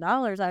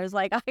 $10,000, I was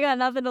like, I got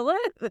nothing to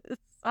lose.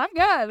 I'm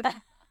good.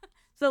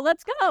 So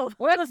let's go.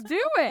 Let's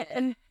do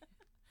it.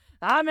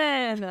 I'm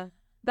in.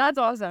 That's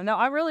awesome. No,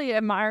 I really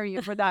admire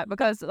you for that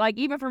because like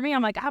even for me,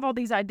 I'm like, I have all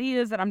these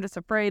ideas that I'm just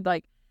afraid.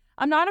 Like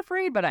I'm not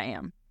afraid, but I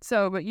am.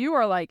 So, but you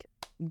are like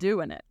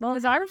doing it. Well,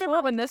 because I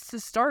remember when this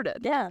just started.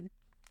 Yeah.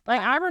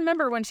 Like I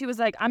remember when she was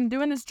like, I'm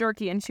doing this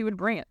jerky and she would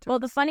bring it. Well,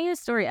 the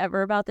funniest story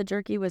ever about the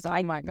jerky was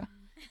oh my God.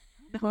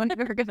 No one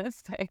ever gonna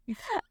say.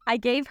 I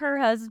gave her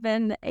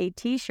husband a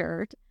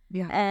t-shirt.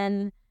 Yeah.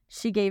 And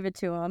she gave it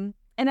to him.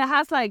 And it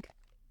has like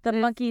the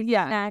monkey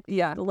snack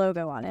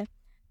logo on it.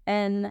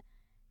 And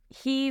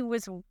he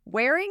was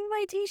wearing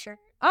my t-shirt.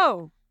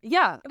 Oh,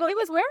 yeah. Well, he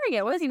was wearing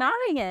it. Was he not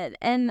wearing it?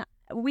 And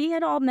we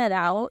had all met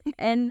out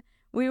and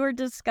we were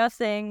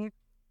discussing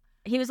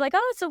he was like,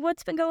 "Oh, so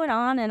what's been going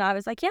on?" And I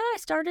was like, "Yeah, I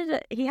started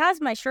it." He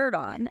has my shirt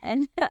on,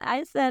 and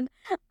I said,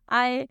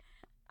 I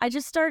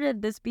just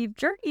started this beef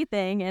jerky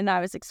thing," and I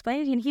was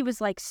explaining, and he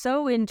was like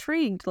so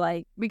intrigued,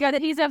 like Because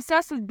he's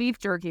obsessed with beef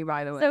jerky,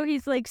 by the way. so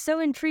he's like so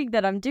intrigued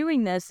that I'm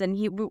doing this, and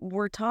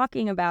we're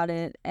talking about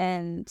it,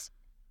 and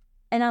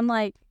I'm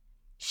like,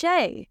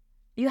 "Shay,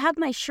 you have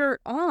my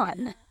shirt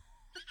on,"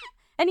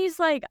 and he's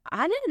like,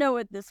 "I didn't know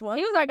what this was."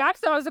 He was like, I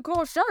thought it was a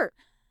cool shirt.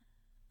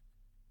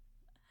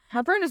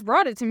 My friend just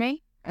brought it to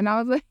me, and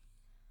I was like,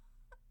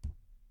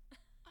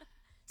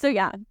 So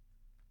yeah,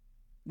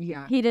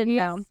 yeah. he didn't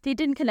know. He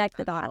didn't connect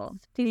the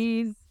dots.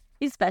 He's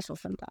special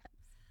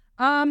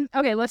sometimes.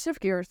 Okay, let's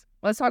shift gears.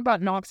 Let's talk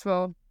about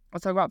Knoxville.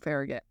 Let's talk about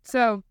Farragut.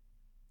 So,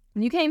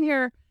 when you came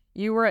here,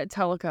 you were at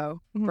Teleco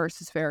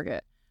versus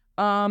Farragut.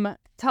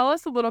 Tell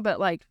us a little bit,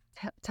 like,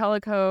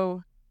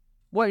 Teleco,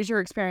 what is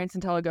your experience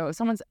in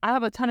Teleco? I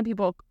have a ton of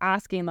people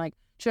asking, like,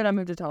 should I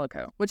move to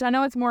Teleco? Which I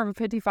know it's more of a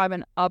 55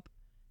 and up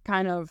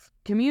kind of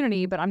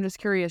community, but I'm just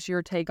curious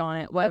your take on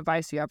it. What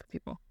advice do you have for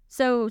people?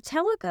 So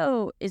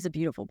Teleco is a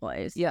beautiful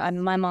place. Yeah.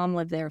 My mom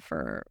lived there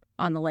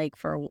on the lake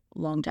for a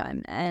long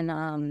time,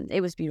 and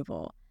it was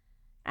beautiful.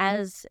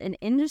 As an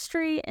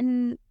industry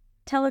in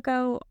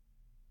Teleco,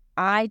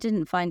 I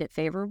didn't find it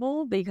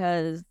favorable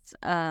because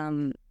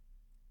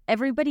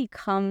everybody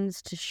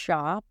comes to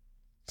shop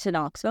to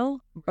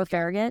Knoxville or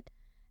Farragut,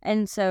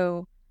 and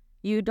so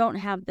you don't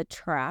have the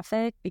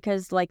traffic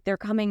because, like, they're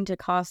coming to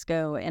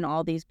Costco and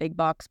all these big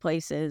box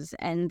places,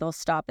 and they'll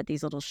stop at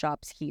these little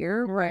shops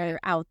here. Right. Where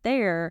out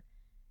there,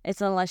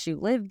 it's unless you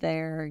live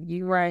there,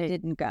 you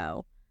didn't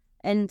go.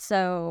 And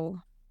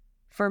so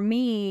for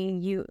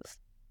me,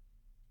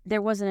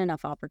 there wasn't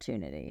enough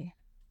opportunity.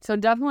 So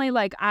definitely,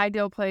 like,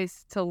 ideal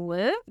place to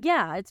live.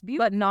 Yeah, it's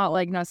beautiful. But not,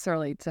 like,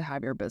 necessarily to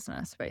have your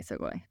business,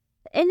 basically.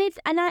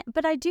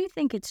 But I do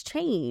think it's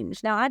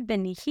changed. Now, I've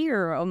been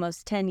here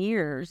almost 10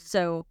 years,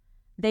 so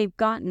they've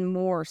gotten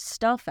more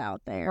stuff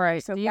out there.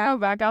 Right. So do you go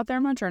back out there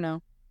much or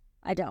no?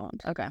 I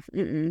don't. Okay.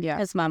 Yeah.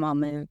 Because my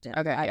mom moved.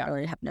 Okay. I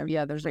really have no.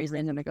 Yeah, there's no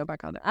reason to go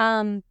back out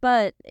there.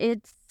 But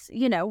it's,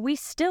 we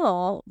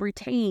still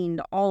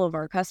retained all of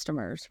our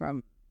customers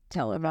from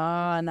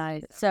Teleco. Oh,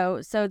 nice.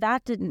 So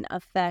that didn't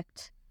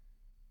affect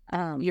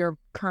your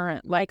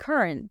current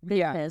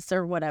business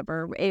or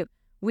whatever.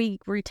 We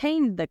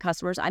retained the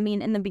customers. I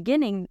mean, in the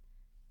beginning,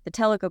 the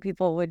Teleco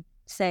people would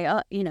say,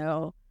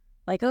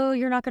 like, "Oh,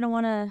 you're not going to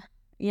want to,"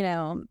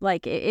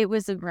 like it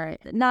was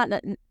not.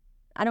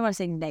 I don't want to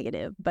say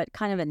negative, but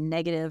kind of a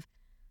negative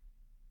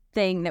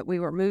thing that we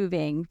were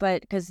moving,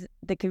 but because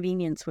the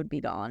convenience would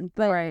be gone.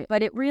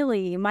 But it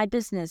really, my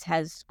business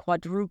has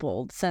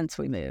quadrupled since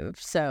we moved.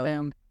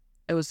 So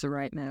it was the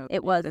right move.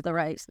 It was the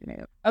right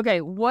move.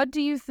 Okay, what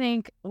do you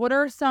think? What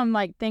are some,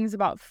 like, things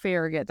about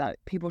Farragut that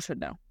people should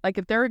know? Like,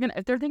 if they're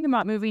thinking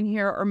about moving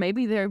here, or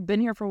maybe they've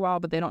been here for a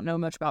while but they don't know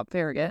much about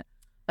Farragut,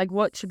 like,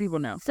 what should people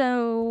know?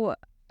 So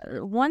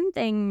one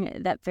thing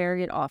that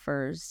Farragut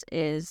offers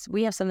is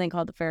we have something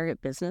called the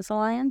Farragut Business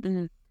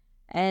Alliance,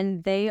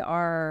 and they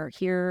are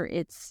here.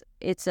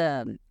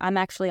 I'm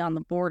actually on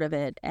the board of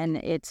it, and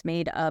it's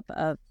made up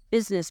of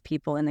business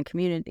people in the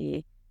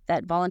community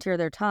that volunteer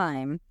their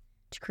time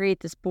to create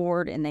this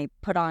board, and they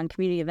put on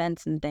community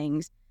events and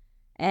things.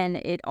 And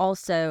it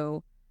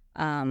also,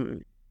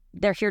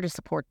 they're here to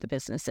support the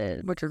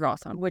businesses, Which is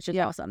awesome.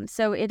 Awesome.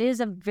 So it is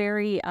a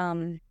very,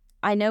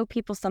 I know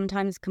people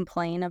sometimes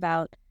complain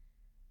about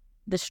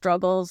the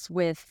struggles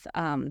with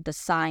the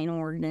sign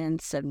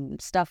ordinance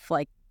and stuff,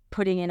 like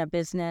putting in a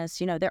business.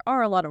 There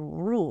are a lot of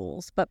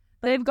rules, but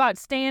they've got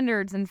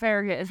standards in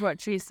Farragut is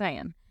what she's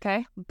saying.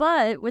 Okay.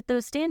 But with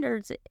those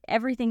standards,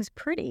 everything's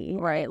pretty,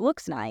 right? It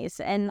looks nice.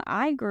 And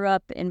I grew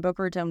up in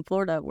Boca Raton,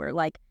 Florida, where,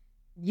 like,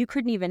 you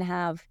couldn't even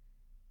have,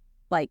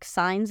 like,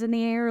 signs in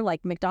the air,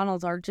 like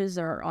McDonald's arches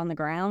are on the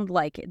ground.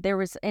 Like,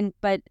 there's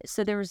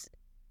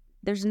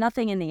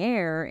nothing in the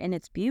air, and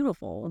it's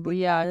beautiful. Well,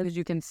 yeah, because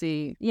you can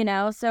see,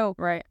 so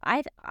right.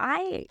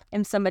 I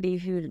am somebody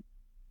who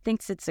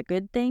thinks it's a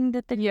good thing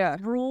that the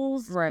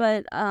rules, right.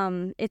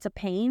 But it's a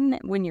pain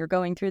when you're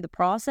going through the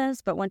process.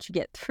 But once you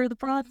get through the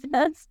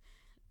process,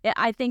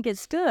 I think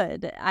it's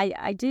good.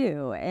 I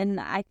do,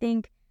 and I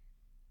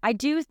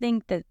do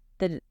think that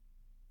the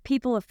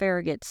people of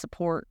Farragut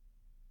support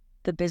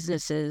the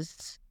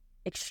businesses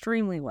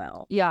extremely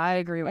well. Yeah, I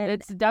agree.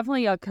 It's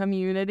definitely a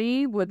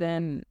community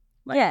within.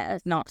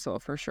 Yes. Knoxville,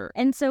 for sure.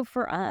 And so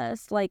for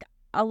us, like,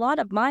 a lot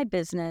of my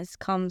business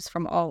comes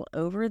from all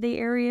over the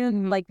area.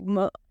 Like,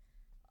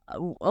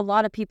 a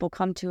lot of people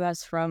come to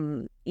us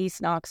from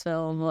East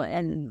Knoxville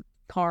and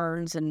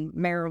Carnes and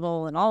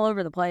Maryville and all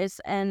over the place.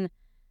 And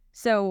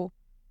so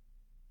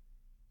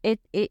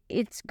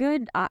it's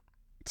good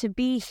to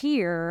be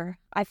here.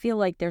 I feel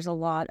like there's a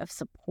lot of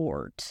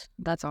support.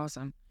 That's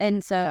awesome.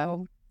 And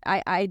so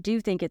I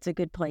do think it's a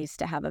good place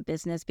to have a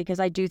business,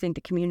 because I do think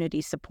the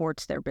community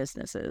supports their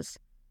businesses.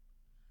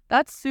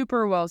 That's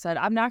super well said.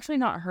 I've actually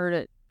not heard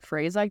it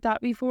phrased like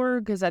that before,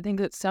 because I think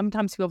that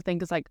sometimes people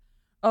think it's like,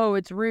 oh,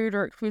 it's rude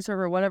or exclusive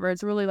or whatever.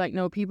 It's really like,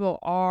 no, people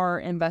are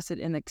invested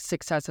in the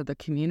success of the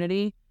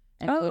community.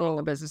 including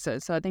the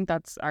businesses. So I think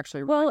that's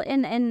actually well,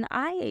 and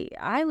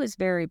I was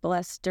very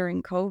blessed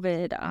during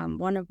COVID.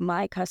 One of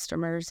my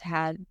customers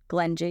had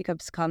Glenn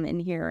Jacobs come in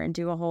here and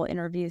do a whole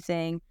interview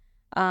thing,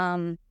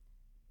 to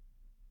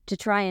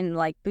try and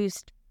like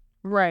boost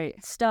right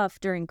stuff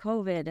during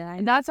COVID.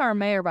 And that's our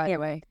mayor, by the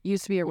way.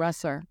 Used to be a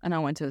wrestler, and I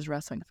went to his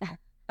wrestling.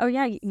 Oh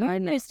yeah, you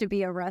used to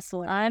be a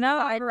wrestler. I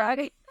know,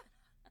 right?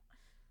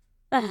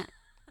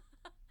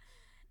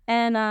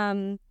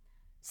 And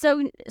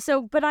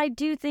so, but I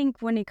do think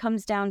when it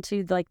comes down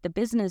to like the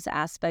business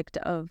aspect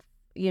of,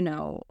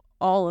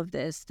 all of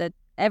this, that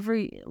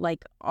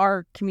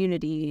our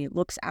community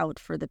looks out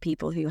for the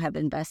people who have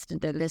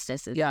invested their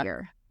businesses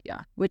here.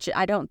 Yeah. Which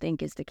I don't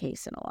think is the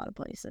case in a lot of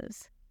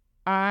places.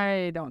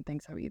 I don't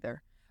think so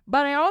either.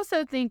 But I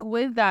also think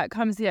with that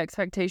comes the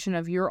expectation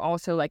of you're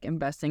also like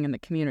investing in the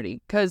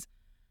community. Because,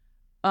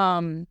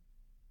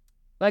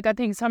 like I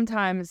think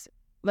sometimes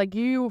like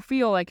you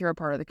feel like you're a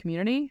part of the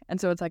community.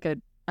 And so it's like a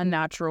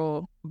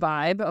natural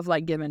vibe of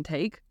like give and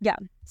take. Yeah.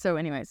 So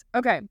anyways,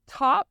 okay.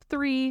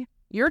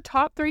 Your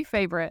top three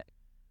favorite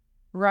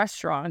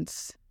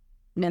restaurants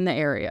in the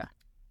area.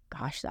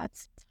 Gosh,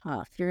 that's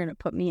tough. You're going to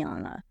put me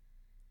on a...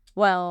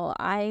 Well,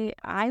 I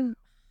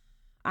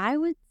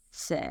would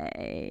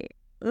say...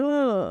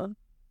 I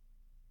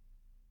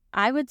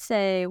would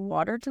say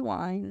Water to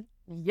Wine.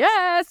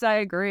 Yes, I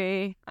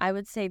agree. I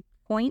would say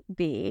Point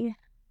B,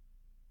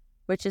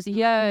 which is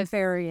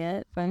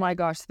Farragut. Oh my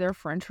gosh, their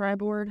French fry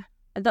board.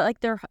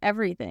 They're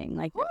everything,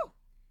 like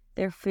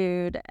their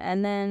food.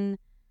 And then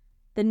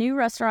the new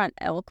restaurant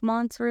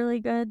Elkmont's really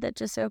good that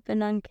just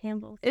opened on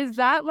Campbell. Is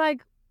that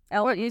like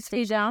what used to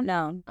be down?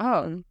 No.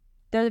 Oh.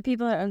 They're the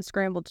people that own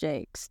Scrambled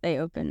Jake's. They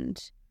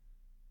opened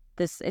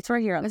this. It's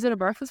right here. Is it a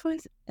breakfast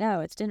place? No,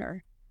 it's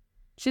dinner.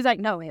 She's like,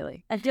 no,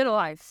 Haley. Get a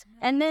life.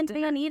 And then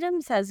Van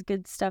Edam's has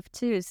good stuff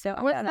too. So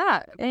what's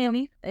that?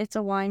 It's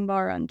a wine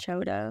bar on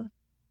Chodo.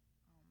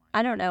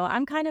 I don't know.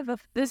 I'm kind of a...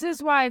 This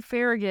is why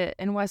Farragut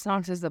in West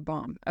Knox is the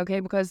bomb, okay?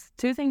 Because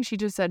two things she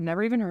just said,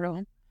 never even heard of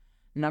them.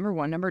 Number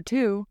one. Number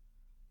two,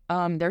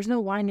 there's no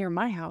wine near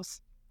my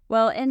house.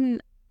 Well,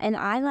 and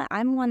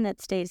I'm one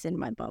that stays in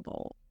my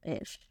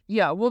bubble-ish.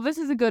 Yeah, well, this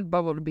is a good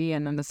bubble to be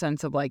in the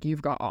sense of, like,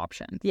 you've got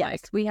options.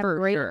 Yes, we have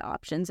great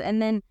options.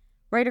 And then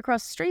right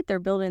across the street, they're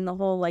building the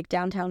whole, like,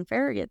 downtown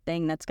Farragut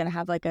thing that's going to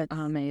have, like, a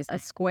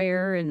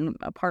square and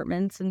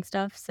apartments and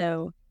stuff.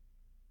 So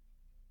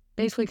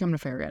basically come to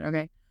Farragut,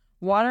 okay?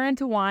 Water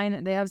into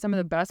Wine, they have some of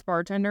the best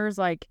bartenders,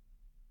 like,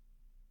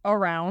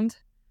 around.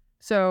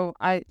 So,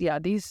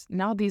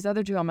 these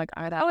other two, I'm like,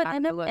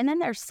 and then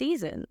there's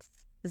Seasons.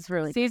 It's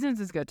really... Seasons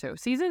is good, too.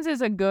 Seasons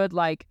is a good,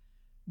 like,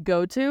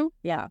 go-to.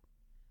 Yeah.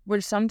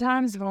 Which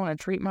sometimes, if I want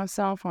to treat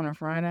myself on a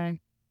Friday,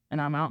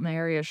 and I'm out in the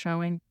area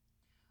showing,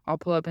 I'll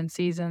pull up in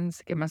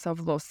Seasons, get myself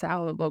a little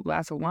salad, a little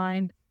glass of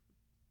wine.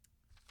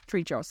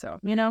 Treat yourself,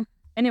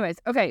 Anyways,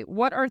 okay,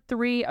 what are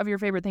three of your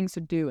favorite things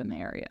to do in the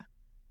area?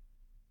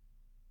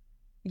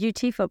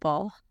 UT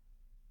football.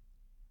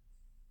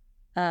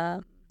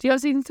 Do you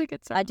have season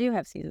tickets? I do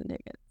have season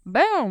tickets.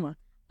 Boom.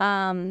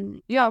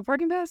 You have a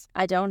parking pass?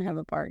 I don't have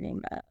a parking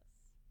pass.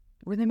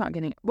 Were they not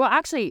getting... Well,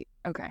 actually,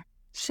 okay.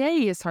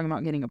 Shay is talking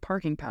about getting a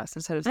parking pass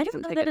instead of season tickets.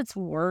 I don't know that it's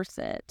worth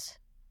it.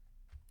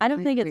 I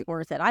don't think it's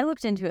worth it. I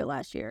looked into it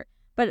last year.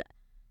 But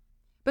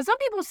some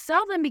people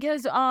sell them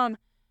because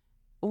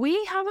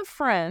we have a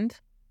friend...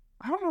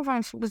 I don't know if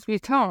I'm supposed to be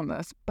telling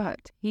this,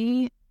 but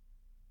he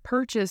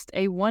purchased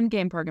a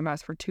one-game parking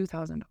pass for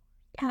 $2,000.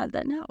 Yeah,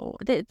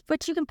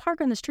 but you can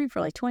park on the street for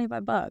like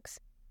 $25.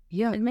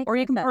 Yeah, or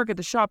you can park at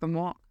the shop and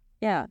walk.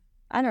 Yeah,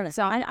 I don't know.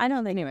 So I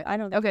don't think. Anyway,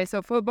 okay,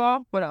 so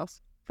football. What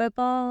else?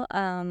 Football.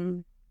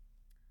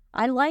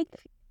 I like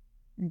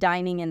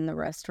dining in the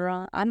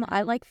restaurant.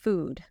 I like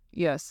food.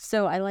 Yes.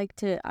 So I like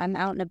to. I'm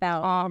out and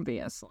about.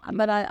 Obviously.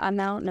 But I'm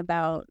out and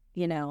about.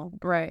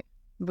 Right.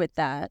 With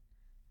that.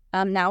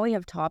 Now we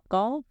have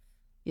Topgolf.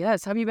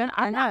 Have you been?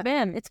 I've not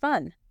been. It's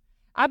fun.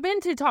 I've been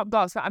to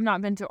Topgolf, so I've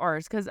not been to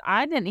ours because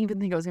I didn't even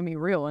think it was going to be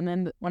real. And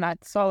then when I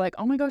saw like,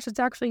 oh my gosh, it's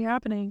actually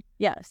happening.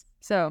 Yes.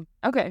 So,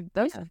 okay.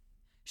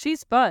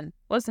 She's fun.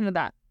 Listen to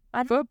that.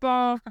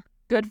 Football,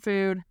 good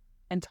food,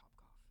 and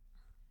Topgolf.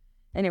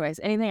 Anyways,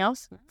 anything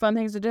else? Fun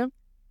things to do?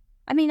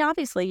 I mean,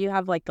 obviously you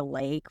have like the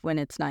lake when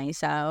it's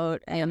nice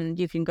out and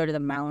you can go to the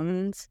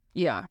mountains.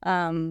 Yeah.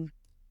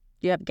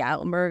 You have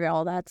Gatlinburg,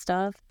 all that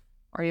stuff.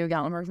 Are you a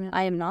Gatlinburg fan?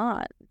 I am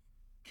not.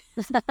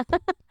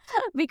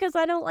 Because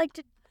I don't like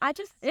to...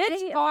 It's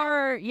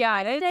far.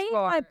 Yeah, it's stay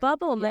far. In my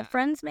bubble. My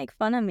friends make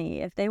fun of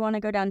me. If they want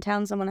to go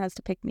downtown, someone has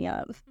to pick me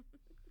up.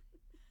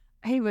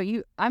 Hey, but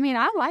I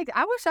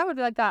wish I would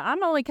be like that.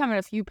 I'm only coming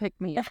if you pick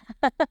me up.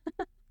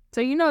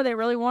 So they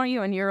really want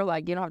you and you're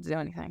like, you don't have to do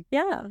anything.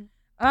 Yeah.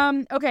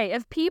 Okay,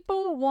 if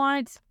people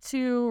want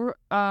to,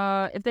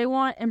 if they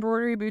want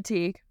embroidery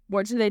boutique,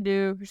 what should they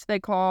do? Who should they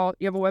call?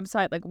 You have a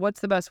website? Like, what's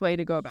the best way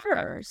to go about it?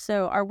 Sure.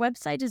 So our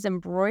website is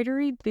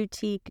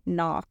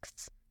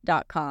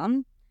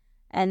embroideryboutiqueknox.com.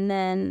 And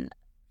then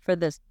for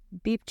this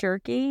beef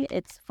jerky,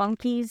 it's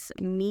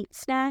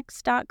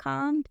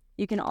funkiesmeatsnacks.com.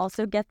 You can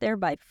also get there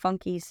by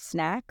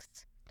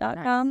funkiesnacks.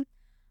 Nice.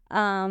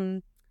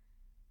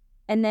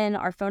 And then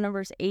our phone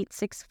number is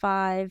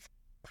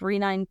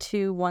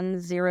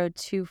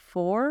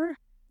 865-392-1024.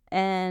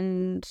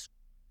 And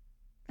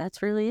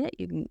that's really it.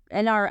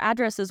 And our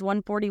address is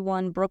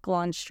 141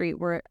 Brooklawn Street.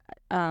 We're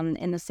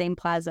in the same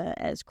plaza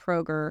as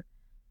Kroger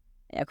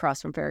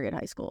across from Farragut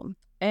High School.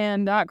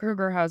 And that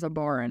Kroger has a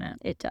bar in it.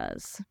 It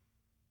does.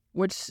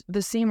 Which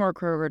the Seymour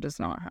Kroger does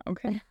not have.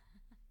 Okay.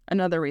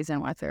 Another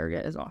reason why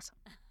Farragut is awesome.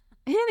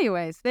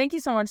 Anyways, thank you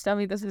so much,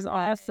 Debby. This is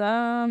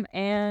awesome.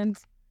 And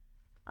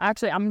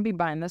actually, I'm going to be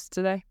buying this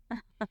today.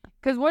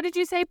 Because what did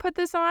you say put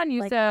this on?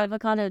 You said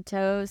avocado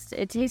toast.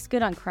 It tastes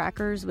good on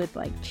crackers with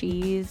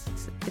cheese.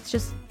 It's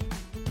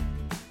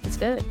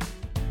good.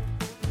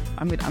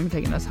 I'm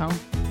taking this home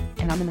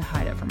and I'm going to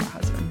hide it from my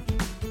husband.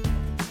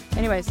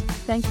 Anyways,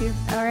 thank you.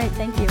 All right,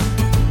 thank you.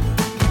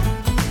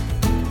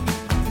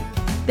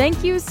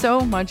 Thank you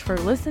so much for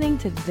listening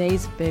to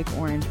today's Big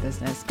Orange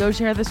Business. Go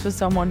share this with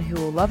someone who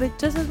will love it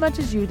just as much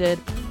as you did.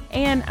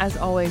 And as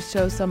always,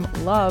 show some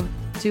love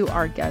to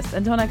our guests.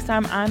 Until next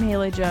time, I'm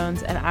Haley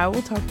Jones, and I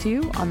will talk to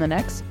you on the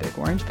next Big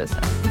Orange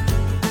Business.